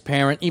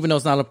transparent, even though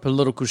it's not a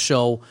political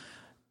show.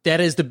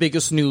 That is the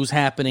biggest news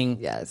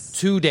happening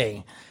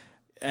today.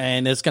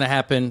 And it's going to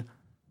happen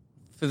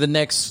for the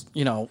next,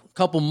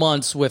 couple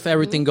months with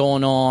everything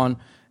going on.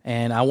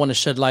 And I want to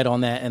shed light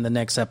on that in the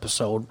next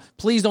episode.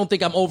 Please don't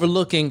think I'm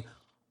overlooking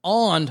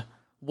on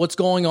what's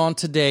going on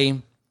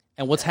today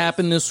and what's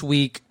happened this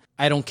week.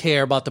 I don't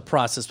care about the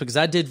process because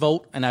I did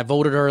vote and I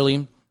voted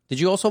early. Did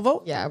you also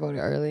vote? Yeah, I voted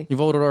early. You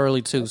voted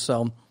early too.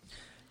 So,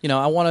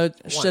 I want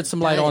to shed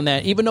some light on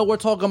that. Even though we're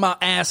talking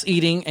about ass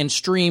eating and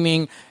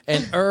streaming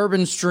and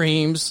urban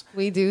streams.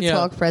 We do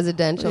talk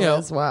presidential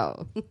as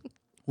well.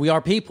 We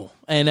are people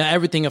and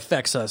everything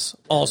affects us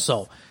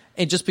also.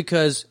 And just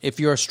because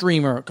if you're a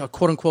streamer, a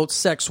quote-unquote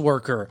sex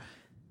worker,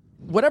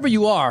 whatever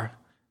you are,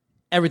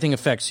 everything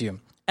affects you.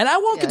 And I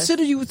won't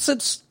consider you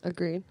since...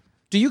 Agreed.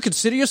 Do you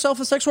consider yourself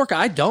a sex worker?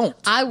 I don't.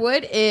 I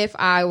would if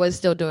I was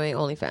still doing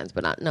OnlyFans,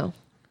 but no.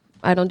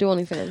 I don't do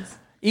OnlyFans.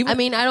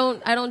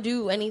 I don't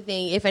do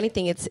anything. If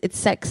anything, it's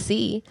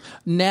sexy.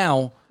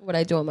 Now... What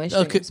I do on my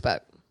streams,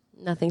 but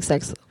nothing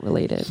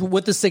sex-related.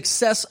 With the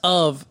success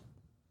of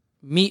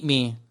Meet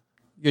Me,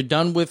 you're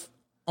done with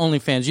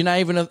OnlyFans. You're not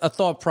even a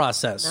thought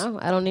process. No,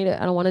 I don't need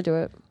it. I don't want to do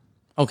it.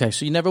 Okay,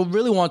 so you never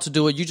really want to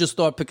do it. You just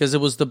thought because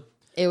it was the...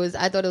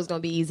 I thought it was going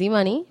to be easy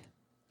money,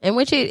 and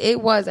which it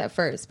was at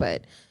first,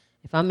 but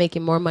if I'm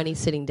making more money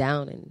sitting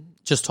down and...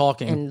 Just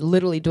talking. And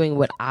literally doing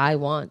what I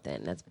want,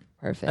 then that's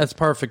perfect. That's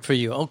perfect for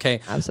you. Okay.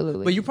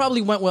 Absolutely. But you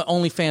probably went with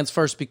OnlyFans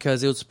first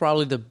because it was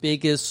probably the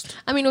biggest...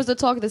 it was the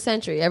talk of the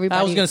century. I was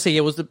going to say,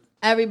 it was the...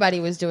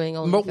 Everybody was doing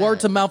OnlyFans. Word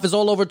to mouth is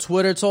all over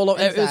Twitter. It's all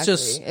over... Exactly. It's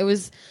just... It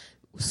was...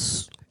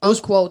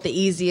 unquote, the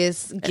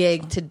easiest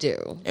gig to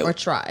do or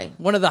try.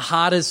 One of the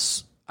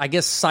hottest, I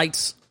guess,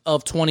 sites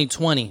of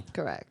 2020.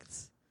 Correct.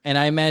 And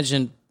I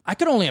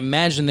could only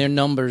imagine their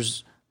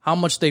numbers, how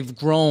much they've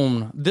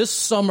grown this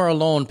summer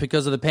alone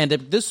because of the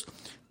pandemic. This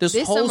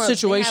whole summer,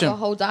 situation. They have a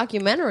whole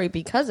documentary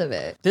because of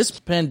it. This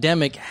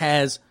pandemic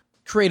has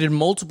created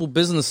multiple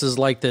businesses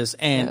like this,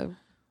 and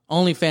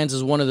OnlyFans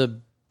is one of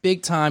the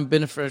big time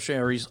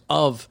beneficiaries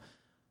of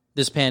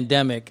this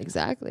pandemic.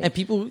 Exactly. And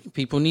people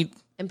need...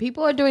 And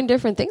people are doing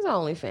different things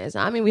on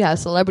OnlyFans. We have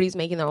celebrities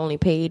making their own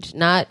page,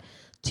 not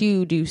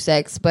to do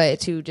sex, but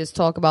to just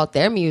talk about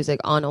their music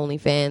on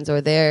OnlyFans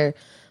or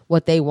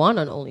what they want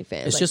on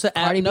OnlyFans. It's just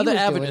another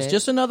avenue. It's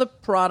just another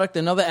product,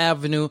 another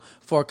avenue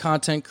for a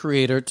content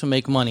creator to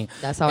make money.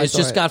 That's how it's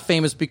just got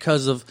famous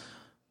because of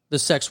the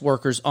sex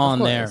workers on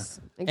there.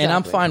 Exactly. And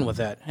I'm fine with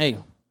that. Hey,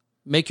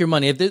 make your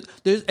money.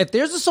 If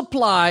there's a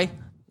supply,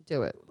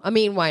 do it.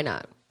 Why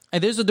not?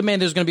 And there's a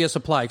demand, there's going to be a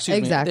supply.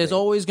 Excuse me. There's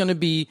always going to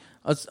be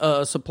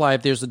a supply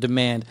if there's a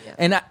demand.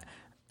 Yeah.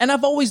 And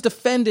I've always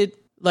defended,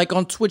 like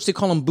on Twitch, they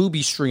call them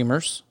booby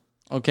streamers.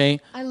 Okay?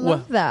 I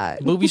love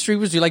that. Booby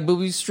streamers? Do you like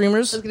booby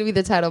streamers? That's going to be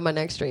the title of my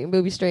next stream.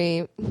 Booby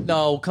stream.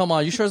 No, come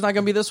on. You sure it's not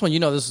going to be this one? You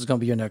know this is going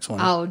to be your next one.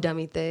 Oh,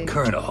 dummy thick.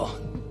 Colonel,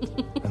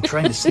 I'm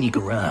trying to sneak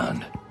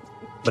around,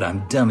 but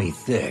I'm dummy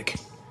thick.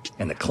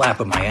 And the clap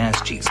of my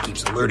ass cheeks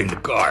keeps alerting the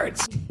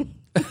guards.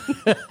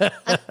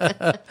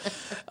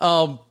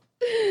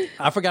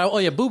 I forgot. Oh,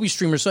 yeah, booby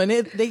streamers. So and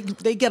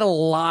they get a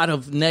lot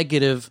of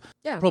negative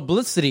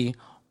publicity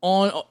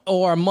on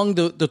or among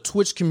the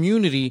Twitch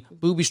community,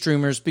 booby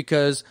streamers,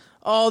 because,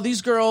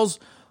 these girls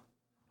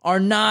are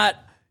not,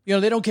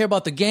 they don't care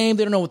about the game.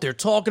 They don't know what they're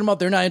talking about.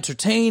 They're not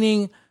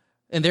entertaining,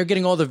 and they're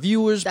getting all the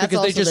viewers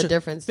because they just the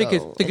difference,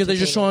 because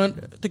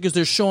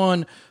they're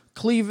showing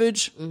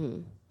cleavage.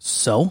 Mm-hmm.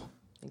 So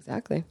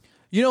exactly.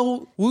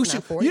 We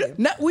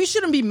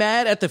shouldn't be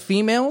mad at the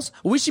females.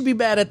 We should be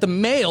mad at the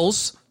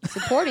males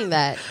supporting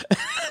that.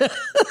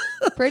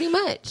 Pretty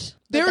much.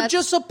 They're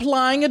just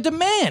supplying a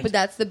demand. But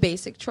that's the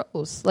basic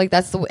trolls. Like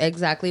that's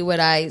exactly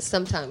what I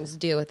sometimes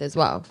deal with as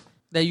well.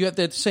 That you have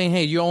to say,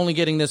 hey, you're only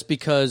getting this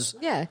because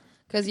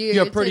because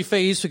you're a pretty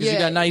face, because you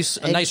got a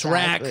nice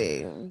rack.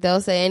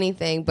 They'll say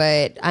anything,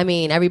 but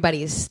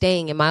everybody is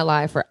staying in my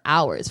life for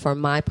hours for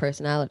my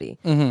personality.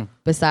 Mm-hmm.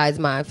 Besides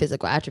my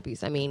physical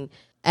attributes,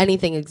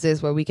 anything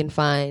exists where we can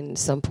find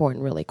some porn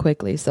really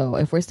quickly. So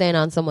if we're staying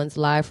on someone's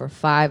live for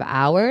 5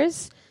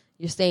 hours,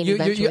 you're staying.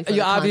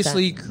 You're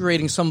obviously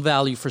creating some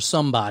value for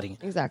somebody.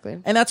 Exactly,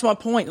 and that's my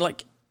point.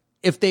 Like,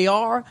 if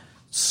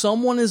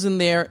someone is in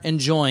there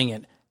enjoying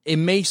it. It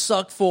may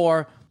suck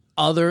for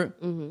other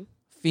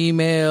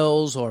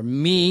females or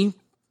me,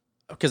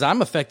 because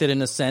I'm affected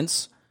in a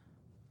sense,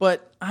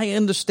 but I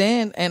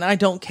understand and I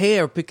don't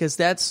care because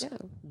that's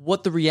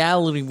what the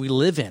reality we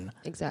live in.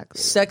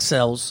 Exactly. Sex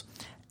sells.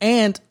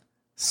 And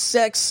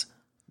sex,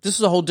 this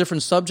is a whole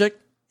different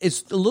subject.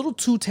 It's a little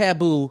too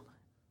taboo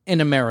in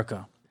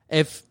America.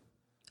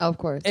 Of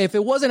course. If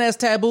it wasn't as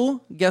taboo,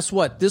 guess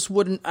what?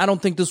 I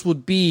don't think this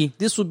would be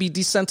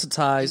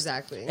desensitized.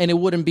 Exactly. And it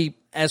wouldn't be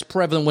as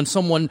prevalent when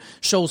someone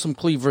shows some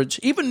cleavage.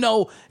 Even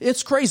though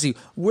it's crazy.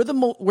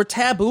 We're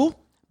taboo,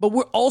 but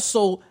we're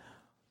also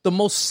the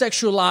most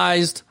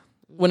sexualized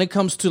when it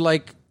comes to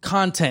like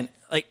content.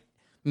 Like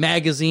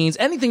magazines,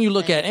 anything you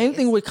look at,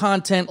 anything with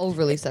content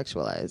Overly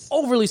sexualized.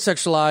 overly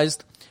sexualized,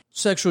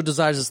 sexual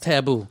desires is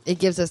taboo. It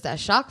gives us that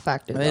shock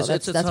factor, though.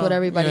 It's That's what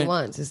everybody yeah.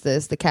 wants,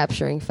 is the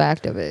capturing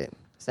fact of it.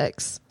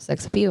 Sex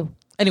appeal.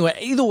 Anyway,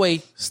 either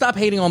way, stop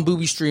hating on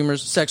booby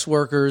streamers, sex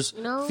workers,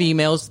 No.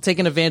 females,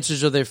 taking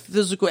advantage of their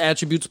physical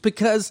attributes,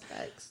 because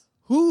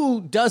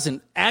who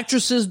doesn't?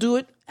 Actresses do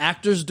it,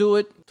 actors do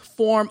it,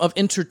 form of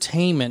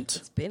entertainment.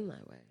 It's been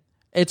that way.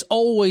 It's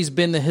always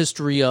been the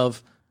history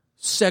of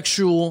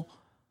sexual,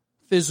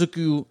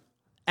 physical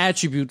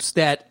attributes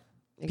that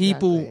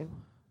people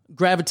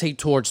gravitate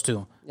towards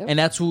to. Yep. And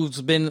that's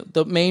who's been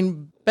the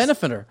main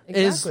benefiter.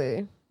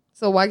 Exactly.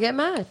 So why get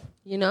mad?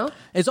 You know?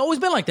 It's always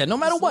been like that, no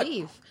matter what.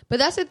 Leave. But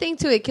that's the thing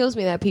too. It kills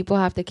me that people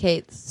have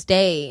to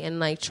stay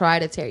and like try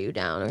to tear you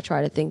down or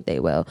try to think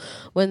they will,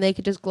 when they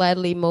could just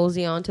gladly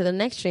mosey on to the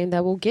next stream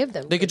that will give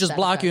them. They could just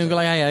block you and go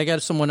like, hey, I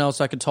got someone else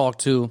I could talk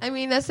to. I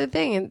mean, that's the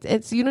thing.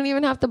 It's you don't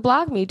even have to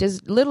block me.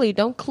 Just literally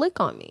don't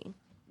click on me.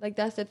 Like,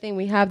 that's the thing.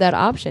 We have that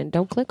option.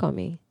 Don't click on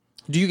me.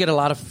 Do you get a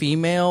lot of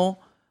female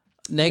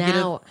negative?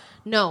 Now,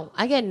 no,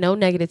 I get no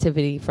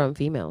negativity from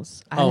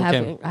females. I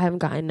haven't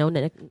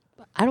gotten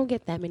I don't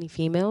get that many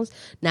females.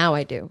 Now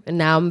I do. And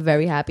now I'm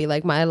very happy.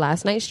 Like my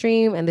last night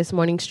stream and this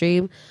morning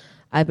stream,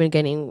 I've been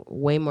getting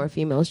way more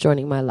females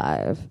joining my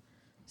live.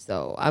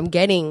 So I'm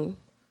getting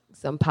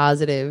some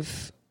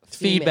positive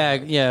feedback.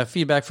 female. Yeah,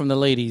 feedback from the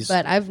ladies.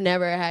 But I've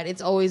never had,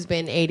 it's always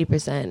been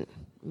 80%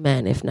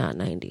 men, if not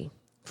 90.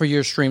 For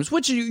your streams,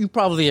 which you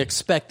probably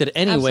expected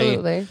anyway.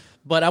 Absolutely.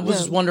 But I was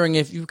just wondering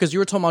if because you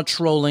were talking about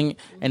trolling,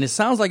 and it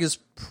sounds like it's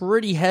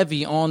pretty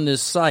heavy on this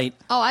site.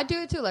 Oh, I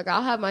do it too. Like,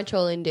 I'll have my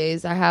trolling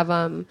days. I have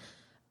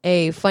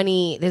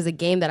there's a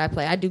game that I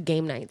play. I do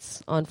game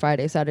nights on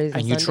Friday, Saturdays, and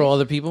And you Sundays. troll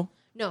other people?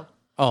 No.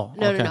 Oh,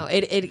 No, okay. no.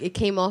 It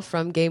came off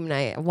from game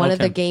night. One of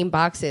Okay. the game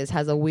boxes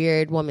has a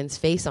weird woman's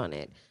face on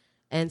it.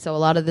 And so a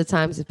lot of the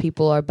times if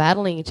people are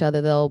battling each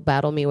other, they'll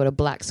battle me with a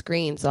black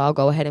screen. So I'll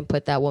go ahead and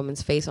put that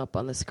woman's face up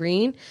on the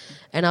screen,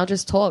 and I'll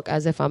just talk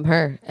as if I'm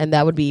her. And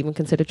that would be even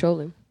considered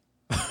trolling.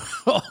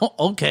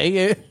 Okay,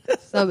 yeah.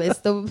 So it's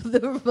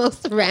the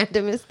most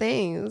randomest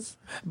things.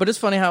 But it's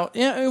funny how,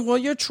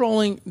 your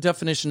trolling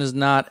definition is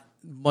not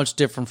much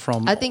different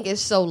from... I think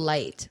it's so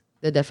light,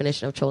 the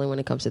definition of trolling when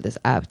it comes to this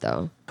app,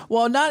 though.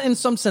 Well, not in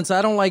some sense.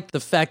 I don't like the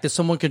fact that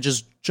someone could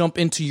just jump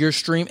into your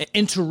stream and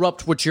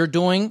interrupt what you're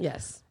doing.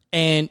 Yes.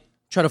 And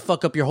try to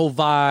fuck up your whole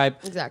vibe,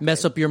 Exactly.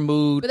 mess up your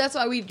mood. But that's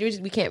why we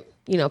can't,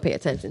 pay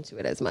attention to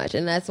it as much.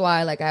 And that's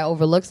why, like, I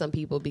overlook some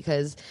people,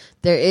 because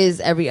there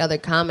is every other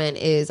comment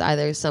is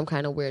either some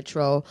kind of weird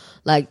troll.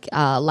 Like,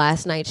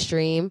 last night's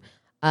stream,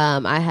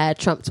 I had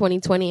Trump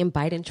 2020 and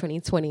Biden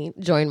 2020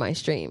 join my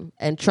stream.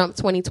 And Trump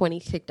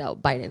 2020 kicked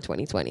out Biden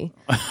 2020.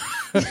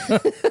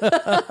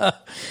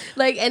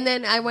 And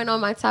then I went on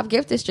my Top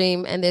Gifted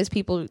stream, and there's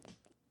people...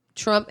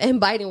 Trump and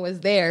Biden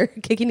was there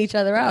kicking each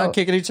other out.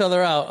 Kicking each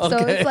other out.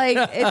 Okay.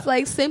 So it's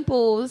like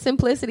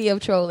simplicity of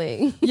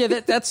trolling. Yeah,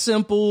 that's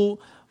simple,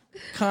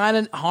 kind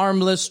of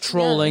harmless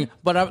trolling. Yeah.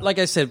 But like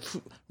I said,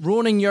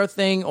 ruining your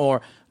thing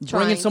or Trying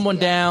bringing to, someone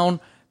down,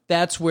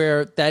 that's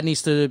where that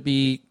needs to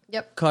be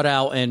cut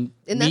out, and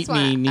that's Meet Me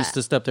why needs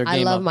to step their game up.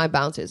 I love my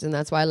bouncers, and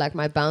that's why I like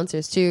my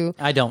bouncers too.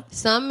 I don't.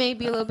 Some may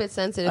be a little bit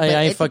sensitive. I but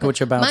ain't fucking with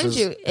your bouncers. Mind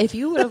you, if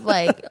you would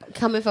have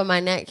coming from my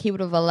neck, he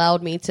would have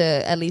allowed me to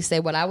at least say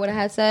what I would have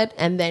had said,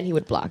 and then he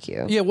would block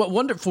you. Yeah, what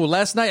wonderful.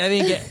 Last night I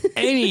didn't get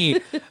any.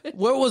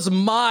 Where was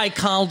my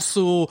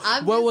counsel?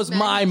 Where was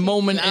my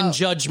moment in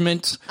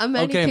judgment? I'm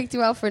mad he kicked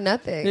you out for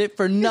nothing.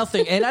 For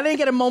nothing. And I didn't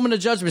get a moment of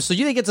judgment, so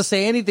you didn't get to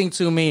say anything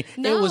to me.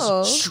 No. It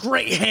was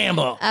straight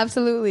hammer.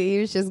 Absolutely. He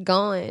was just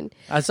gone.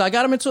 So I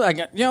got him into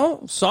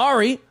it.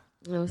 Sorry.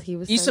 He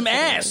was Eat some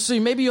ass. So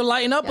maybe you'll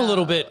lighten up a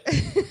little bit.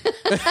 He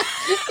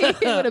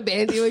would have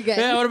banned you again.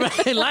 Yeah,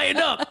 hey,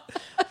 lighten up.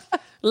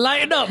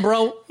 Lighten up,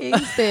 bro.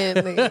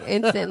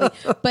 Instantly.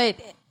 But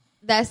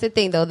that's the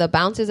thing, though. The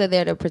bouncers are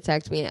there to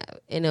protect me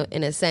in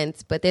a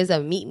sense. But there's a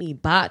Meet Me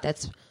bot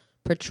that's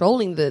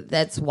patrolling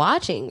that's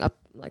watching,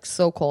 like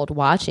so-called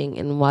watching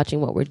and watching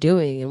what we're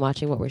doing and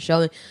watching what we're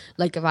showing.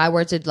 Like if I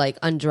were to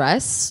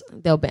undress,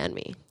 they'll ban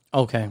me.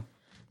 Okay.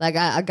 Like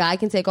a guy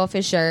can take off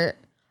his shirt.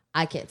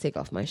 I can't take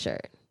off my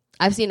shirt.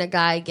 I've seen a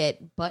guy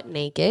get butt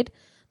naked.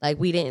 Like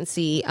we didn't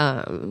see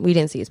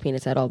his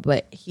penis at all,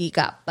 but he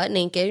got butt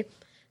naked,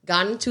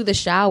 got into the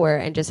shower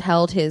and just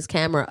held his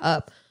camera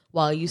up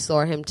while you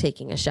saw him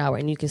taking a shower,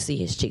 and you can see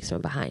his cheeks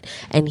from behind.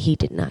 And he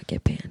did not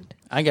get banned.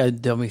 I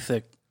got dummy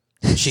thick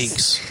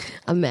cheeks.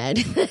 I'm mad.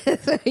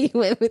 That's where you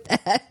went with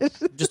that.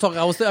 Just talking.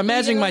 I was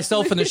imagining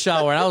myself in the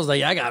shower, and I was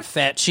like, I got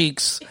fat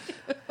cheeks.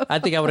 I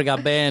think I would have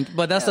got banned,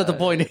 but that's not the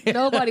point.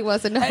 Nobody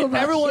wants to know.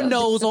 Everyone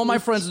knows. All my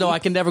friends know I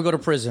can never go to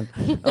prison.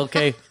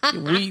 Okay,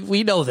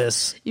 we know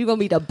this. You're gonna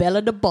be the belle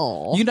of the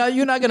ball.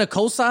 You're not gonna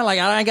co-sign like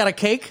I ain't got a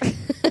cake.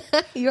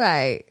 You're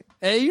right.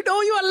 Hey, you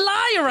know you're a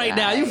liar right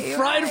now. You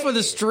fried for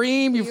the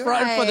stream. You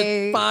fried for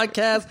the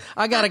podcast.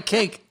 I got a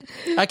cake.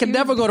 I can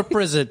never go to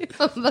prison.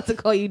 I'm about to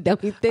call you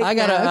dummy thick. I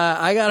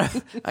got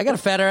a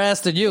fatter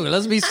ass than you.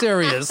 Let's be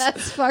serious.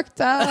 That's fucked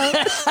up.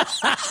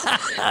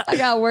 I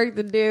got work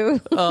to do.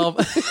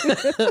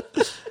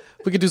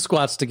 We could do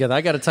squats together.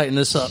 I got to tighten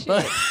this up.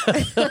 I'm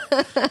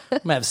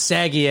gonna have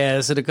saggy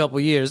ass in a couple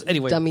years.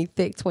 Anyway, Dummy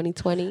thick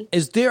 2020.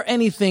 is there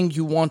anything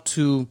you want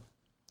to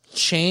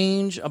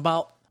change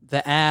about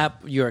the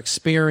app, your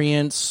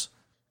experience?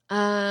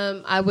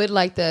 I would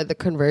like the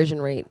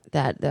conversion rate,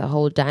 that the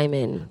whole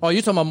diamond Oh,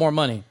 you're talking about more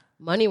money.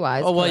 money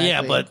wise. Oh, well,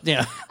 yeah, but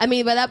yeah. I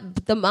mean,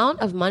 but the amount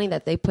of money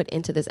that they put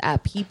into this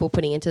app, people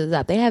putting into this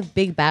app, they have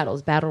big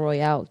battles, battle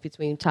royales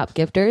between top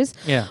gifters.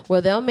 Yeah.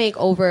 Where they'll make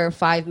over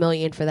 $5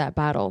 million for that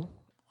battle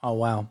Oh,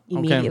 wow.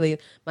 immediately.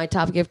 Okay. My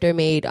top gifter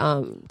made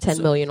 $10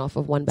 million off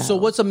of one battle. So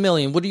what's $1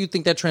 million? What do you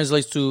think that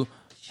translates to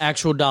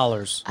actual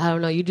dollars? I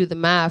don't know. You do the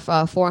math.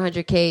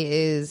 400K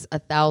is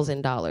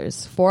 $1,000.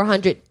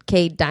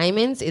 400K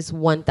diamonds is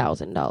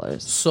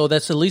 $1,000. So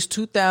that's at least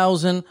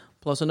 2,000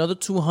 plus another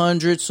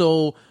 200.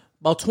 So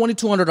about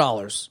 $2,200.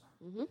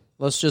 Mm-hmm.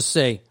 Let's just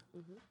say.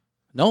 Mm-hmm.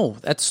 No,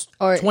 that's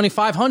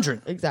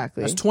 2,500.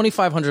 Exactly. That's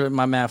 2,500 in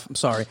my math. I'm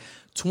sorry.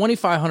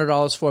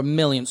 $2,500 for $1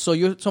 million. So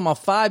you're talking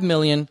about $5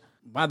 million.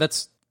 Wow,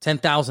 that's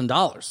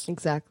 $10,000.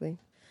 Exactly.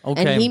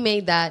 Okay. And he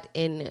made that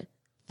in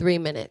 3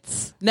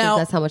 minutes. Now-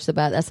 that's how much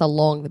that's how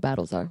long the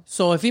battles are.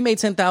 So if he made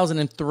 10,000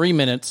 in 3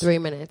 minutes, 3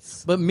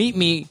 minutes. but Meet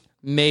Me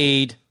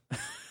made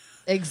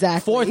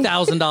Exactly.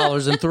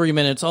 $4,000 in 3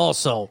 minutes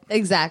also.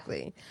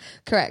 Exactly.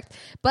 Correct.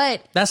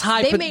 But That's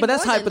high, they made but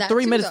that's more high. than But that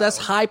 3 too, minutes, though. that's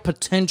high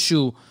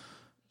potential.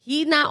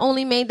 He not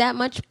only made that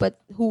much, but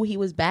who he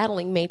was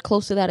battling made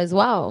close to that as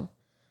well.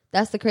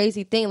 That's the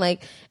crazy thing.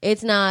 Like,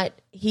 it's not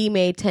he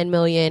made 10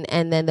 million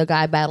and then the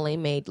guy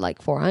battling made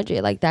like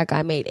 400. Like, that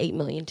guy made 8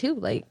 million too.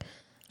 Like,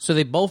 So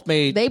they both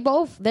made. they're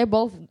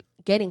both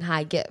getting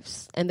high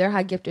gifts, and they're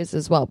high gifters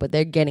as well, but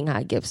they're getting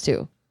high gifts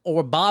too. Or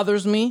what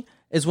bothers me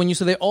is when you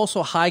say they're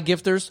also high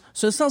gifters.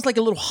 So it sounds like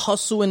a little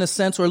hustle in a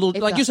sense, or a little,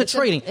 like you said,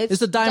 trading. It's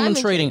the diamond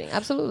trading.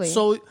 Absolutely.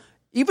 So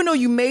even though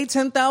you made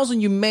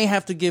 10,000, you may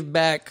have to give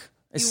back.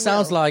 It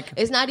sounds will. like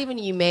It's not even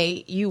you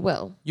may, you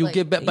will. you Like,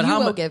 give back. But you how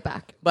will much? give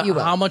back. But You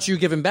will. how much are you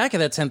giving back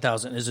of that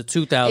 10,000? Is it It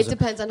 2,000?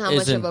 depends on how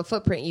much of a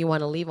footprint you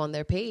want to leave on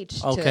their page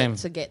Okay.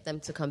 to get them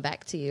to come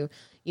back to you.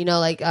 You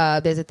know, like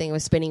there's a thing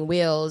with spinning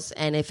wheels,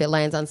 and if it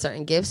lands on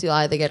certain gifts, you'll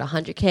either get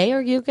 100K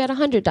or you get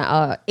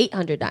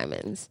 800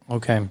 diamonds.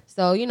 Okay.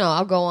 So, you know,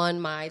 I'll go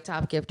on my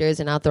top gifters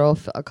and I'll throw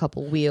a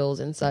couple wheels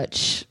and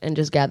such and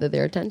just gather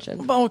their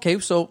attention. Well, okay.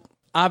 So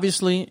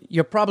obviously,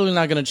 you're probably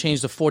not going to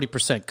change the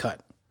 40% cut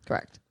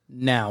Correct.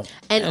 now.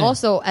 And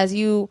also,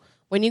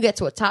 when you get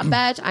to a top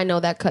badge, I know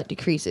that cut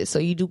decreases. So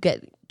you do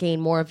gain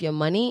more of your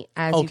money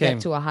as you Okay.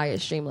 get to a higher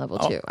stream level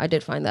too. I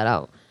did find that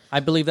out.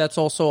 I believe that's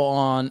also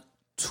on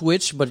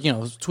Twitch, but you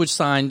know, Twitch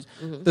signed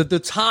the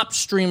top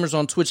streamers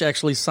on Twitch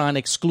actually sign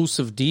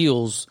exclusive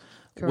deals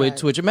with Correct.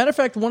 Twitch. As a matter of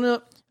fact,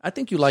 I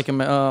think you like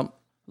him,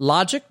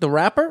 Logic, the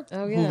rapper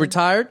Oh, yeah. who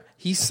retired.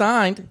 He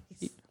signed.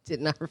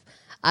 Did not.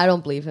 I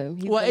don't believe him.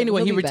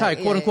 Anyway, he He'll be retired,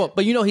 back. quote Yeah, unquote.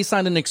 But you know, he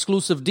signed an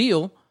exclusive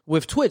deal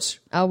with Twitch.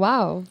 yeah. Oh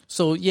wow.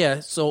 So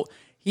yeah, so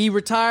he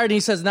retired. And he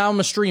says now I'm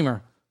a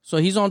streamer. So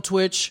he's on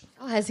Twitch.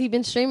 Oh, has he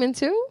been streaming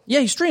too? Yeah,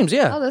 he streams.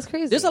 Yeah. Oh, that's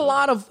crazy. There's a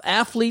lot of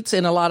athletes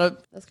and a lot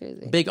of That's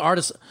crazy. big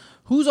artists.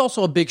 Who's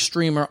also a big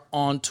streamer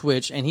on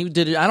Twitch, and he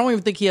did it. I don't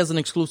even think he has an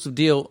exclusive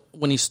deal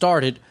when he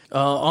started.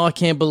 Oh, I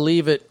can't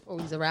believe it. Oh,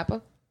 he's a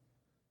rapper.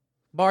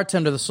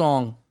 Bartender, the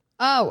song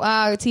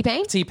Oh,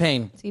 T-Pain.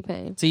 T-Pain.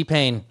 T-Pain.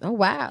 T-Pain. Oh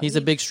wow. He's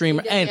a big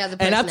streamer, definitely has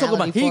a and I'm talking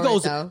about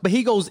personality for it, though.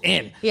 he goes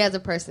in. He has a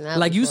personality.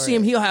 Like you for see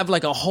him, it. he'll have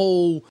like a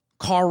whole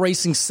car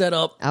racing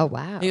setup. Oh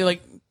wow. He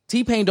like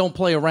T-Pain don't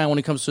play around when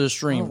it comes to the Oh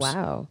streams.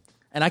 wow.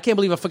 And I can't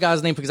believe I forgot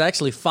his name because I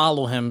actually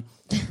follow him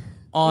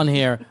on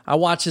here. I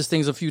watch his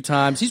things a few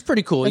times. He's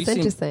pretty cool. That's You see him-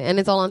 interesting, and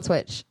it's all on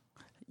Twitch.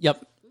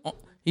 Yep.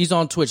 He's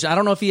on Twitch. I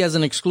don't know if he has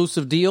an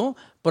exclusive deal,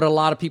 but a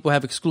lot of people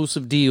have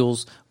exclusive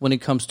deals when it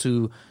comes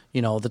to,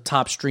 you know, the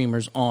top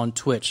streamers on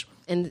Twitch.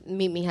 And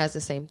Meet Me has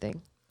the same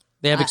thing.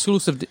 They have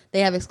exclusive. They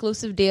have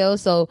exclusive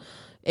deals, so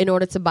in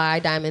order to buy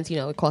diamonds, you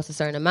know, it costs a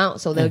certain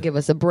amount. So they'll give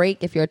us a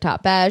break if you're a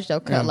top badge. They'll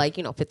cut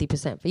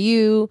 50% for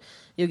you.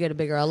 You'll get a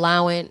bigger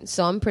allowance.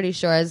 So I'm pretty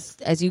sure as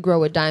you grow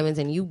with diamonds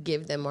and you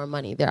give them more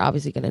money, they're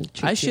obviously going to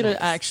treat you I should have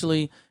nice.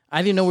 actually.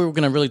 I didn't know we were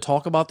going to really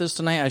talk about this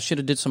tonight. I should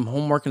have did some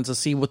homework and to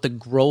see what the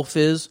growth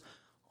is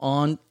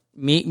on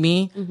Meet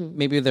Me.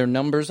 Maybe their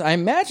numbers. I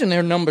imagine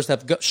their numbers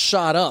have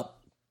shot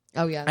up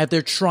Oh yeah. as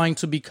they're trying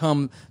to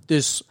become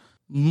this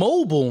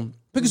mobile,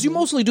 because you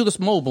mostly do this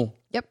mobile,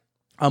 Yep.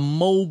 a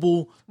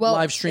mobile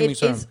live streaming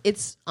service.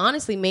 It's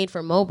honestly made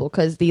for mobile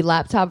because the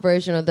laptop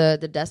version or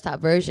the desktop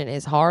version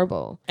is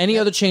horrible. Any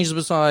other changes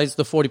besides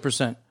the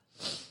 40%?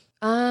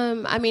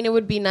 I mean, it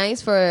would be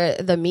nice for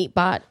the Meat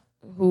Bot,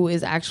 who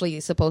is actually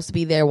supposed to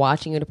be there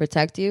watching you to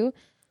protect you,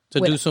 To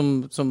do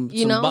some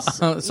you know,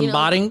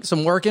 botting,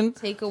 some working.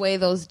 take away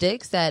those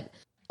dicks that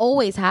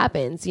always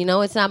happens. You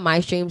know, it's not my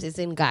streams, it's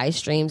in guys'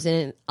 streams and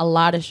in a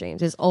lot of streams.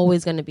 There's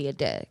always going to be a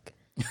dick.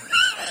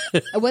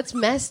 What's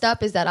messed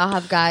up is that I'll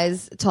have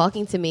guys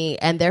talking to me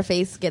and their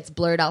face gets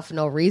blurred out for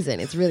no reason.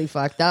 It's really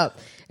fucked up.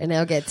 And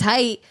they'll get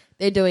tight.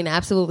 They're doing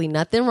absolutely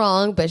nothing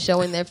wrong but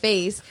showing their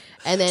face.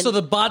 And then So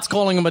the bot's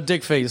calling him a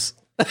dick face.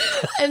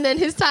 and then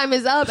his time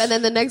is up, and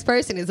then the next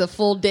person is a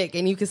full dick,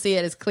 and you can see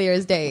it as clear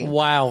as day.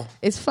 Wow.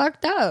 It's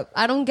fucked up.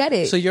 I don't get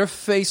it. So your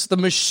face, the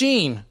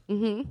machine,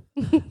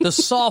 the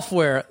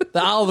software,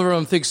 the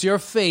algorithm thinks your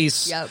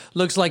face Yep.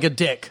 looks like a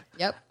dick.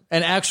 Yep.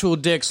 And actual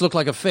dicks look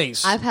like a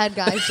face. I've had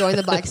guys join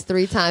the box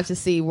 3 times to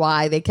see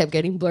why they kept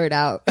getting blurred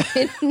out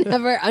and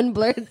never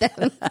unblurred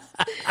them.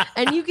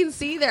 And you can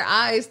see their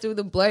eyes through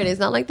the blur.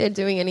 It's not like they're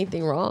doing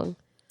anything wrong.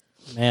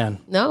 Man.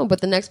 No, but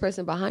the next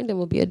person behind them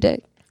will be a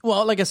dick.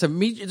 Well, like I said,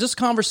 this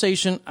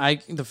conversation,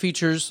 the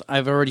features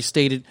I've already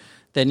stated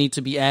that need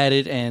to be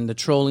added and the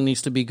trolling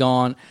needs to be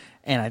gone.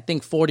 And I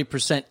think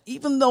 40%,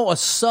 even though a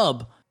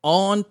sub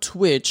on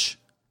Twitch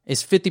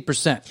is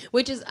 50%.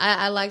 Which is,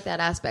 I like that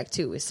aspect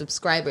too, is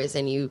subscribers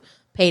and you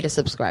pay to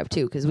subscribe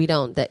too, because we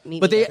don't, Mimi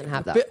doesn't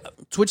have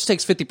that. Twitch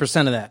takes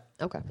 50% of that.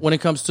 Okay. When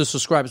it comes to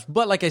subscribers.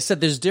 But like I said,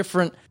 there's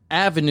different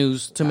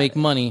avenues to make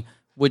money,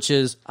 which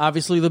is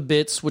obviously the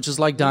bits, which is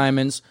like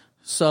diamonds,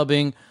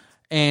 subbing,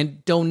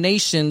 and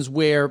donations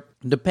where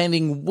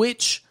depending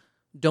which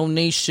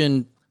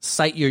donation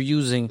site you're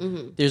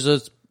using, there's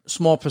a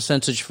small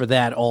percentage for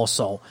that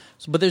also.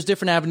 So, but there's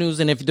different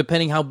avenues, and if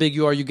depending how big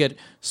you are, you get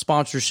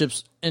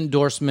sponsorships,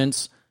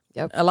 endorsements,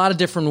 a lot of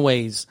different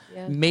ways.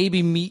 Yeah.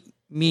 Maybe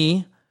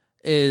me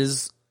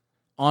is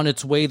on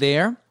its way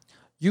there.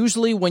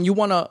 Usually when you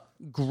want to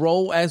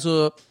grow as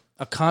a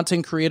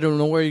content creator and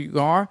know where you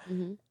are,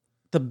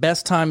 the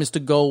best time is to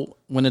go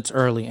when it's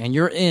early, and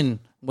you're in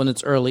when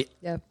it's early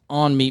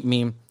on Meet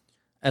Me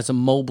as a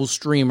mobile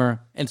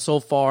streamer. And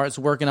so far it's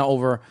working out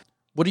over,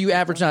 what do you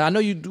average now? I know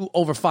you do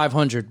over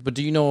 500, but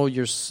do you know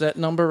your set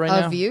number right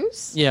now?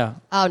 Views? Yeah.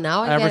 Oh,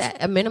 now I Average?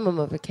 get a minimum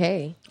of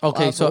 $1,000.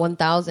 Okay, so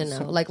 1,000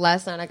 now. Like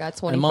last night I got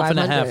 2,500. a month and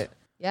a half.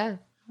 Yeah.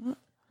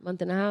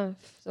 Month and a half.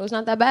 So it's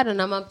not that bad.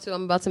 And I'm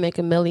about to make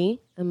 $1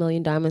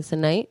 million diamonds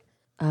tonight.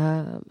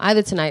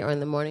 Either tonight or in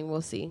the morning.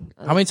 We'll see.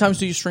 How many times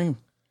do you stream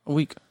a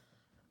week?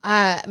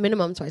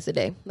 Minimum twice a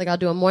day. Like I'll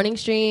do a morning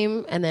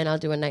stream and then I'll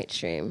do a night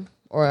stream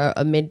or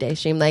a midday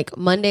stream. Like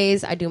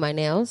Mondays I do my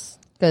nails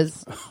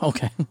because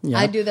Okay. Yeah.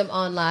 I do them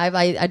on live.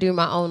 I do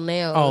my own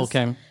nails. Oh,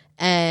 okay.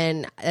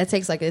 And that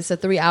takes it's a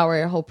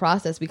 3-hour whole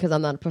process because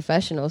I'm not a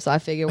professional. So I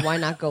figure why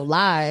not go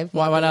live?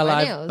 Why not my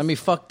live? nails? Let me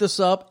fuck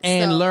this up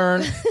and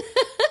learn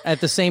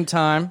at the same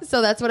time.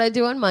 So that's what I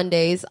do on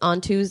Mondays.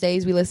 On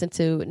Tuesdays we listen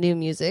to new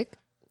music.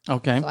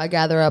 Okay. So I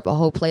gather up a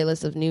whole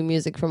playlist of new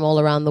music from all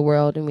around the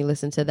world and we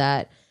listen to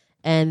that.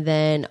 And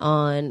then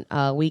on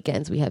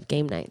weekends, we have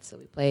game nights. So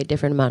we play a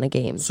different amount of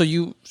games. So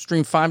you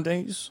stream 5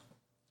 days?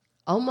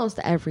 Almost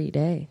every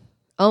day.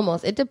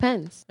 Almost. It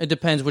depends. It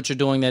depends what you're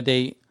doing that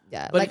day.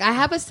 Yeah. But like I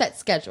have a set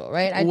schedule,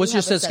 right? what's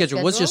your set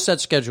schedule? What's your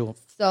set schedule?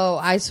 So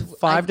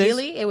 5 days?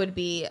 Ideally, it would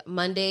be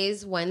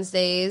Mondays,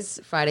 Wednesdays,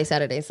 Friday,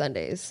 Saturday,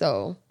 Sundays.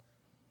 So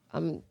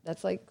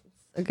that's like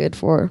a good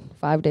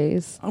 4-5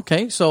 days.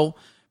 Okay. So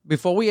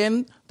before we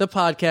end the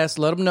podcast,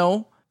 let them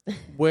know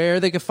where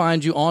they can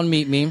find you on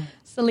Meet Me.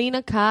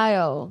 Selena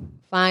Kyle.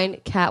 Find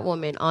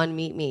Catwoman on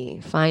Meet Me.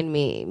 Find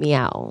me.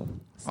 Meow.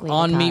 Selena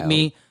On Kyle. Meet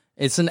Me.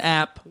 It's an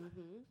app.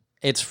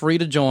 It's free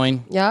to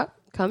join. Yep.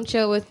 Come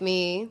chill with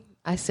me.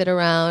 I sit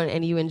around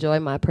and you enjoy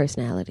my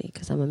personality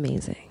because I'm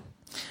amazing.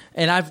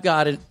 And I've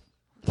got it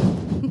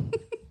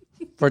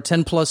for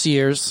 10 plus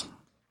years.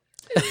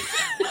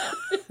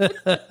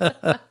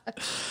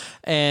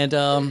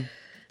 And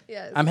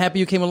Yes. I'm happy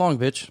you came along,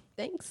 bitch.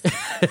 Thanks.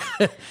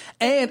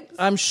 And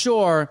I'm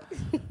sure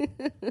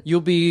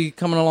you'll be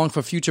coming along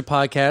for future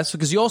podcasts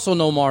because you also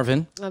know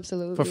Marvin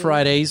Absolutely. for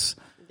Fridays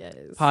Yes.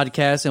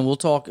 podcast, and we'll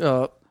talk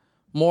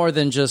more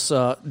than just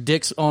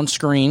dicks on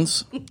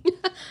screens.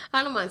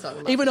 I don't mind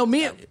talking about Even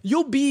though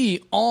you'll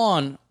be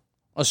on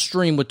a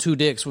stream with 2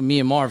 dicks with me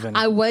and Marvin.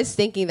 I was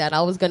thinking that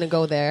I was going to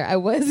go there. I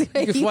was.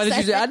 Because why did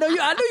you say? I know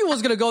you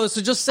was gonna go there.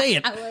 So just say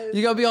it.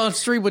 You're gonna be on the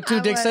street with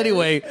 2 dicks was.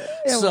 anyway.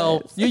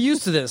 So was. you're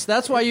used to this.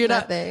 That's why you're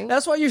not. Nothing.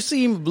 That's why you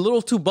seem a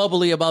little too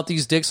bubbly about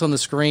these dicks on the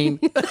screen.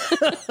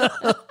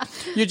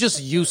 You're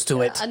just used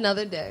to it.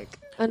 Another dick.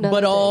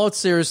 But all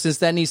seriousness,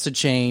 that needs to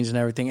change and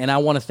everything. And I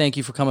want to thank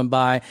you for coming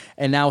by.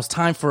 And now it's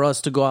time for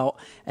us to go out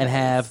and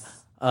have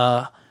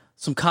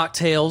some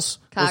cocktails.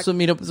 We'll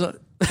meet up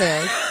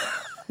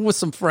with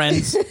some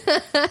friends.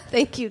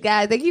 Thank you,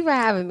 guys. Thank you for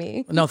having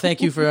me. No,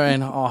 thank you for,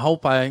 and I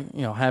hope I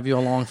have you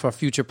along for a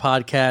future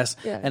podcast.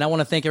 Yeah. And I want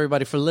to thank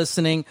everybody for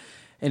listening.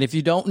 And if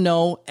you don't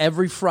know,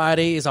 every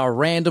Friday is our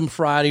Random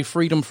Friday,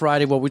 Freedom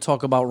Friday, where we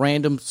talk about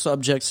random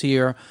subjects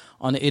here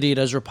on the Idiot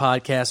Ezra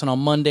podcast. And on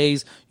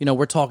Mondays,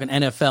 we're talking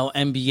NFL,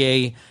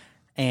 NBA,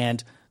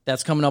 and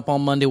that's coming up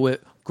on Monday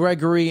with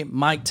Gregory,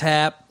 Mike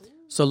Tapp.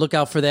 So look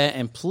out for that.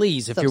 And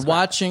please, if you're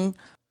watching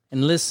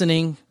and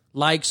listening,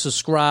 like,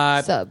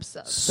 subscribe,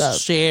 Sub.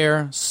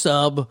 share,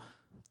 sub,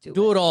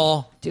 do it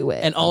all. Do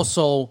it. And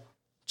also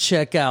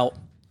check out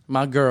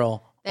my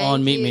girl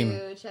on Meet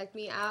Me. Check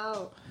me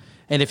out.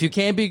 And if you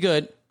can't be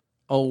good,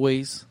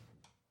 always.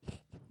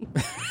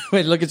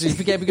 Wait, look at you. If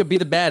you can't be good, be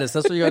the baddest.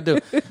 That's what you gotta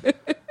do.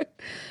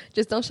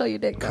 Just don't show your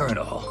dick.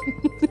 Colonel,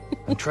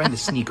 I'm trying to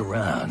sneak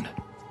around,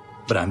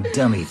 but I'm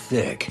dummy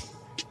thick,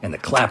 and the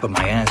clap of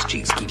my ass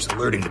cheeks keeps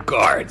alerting the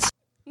guards.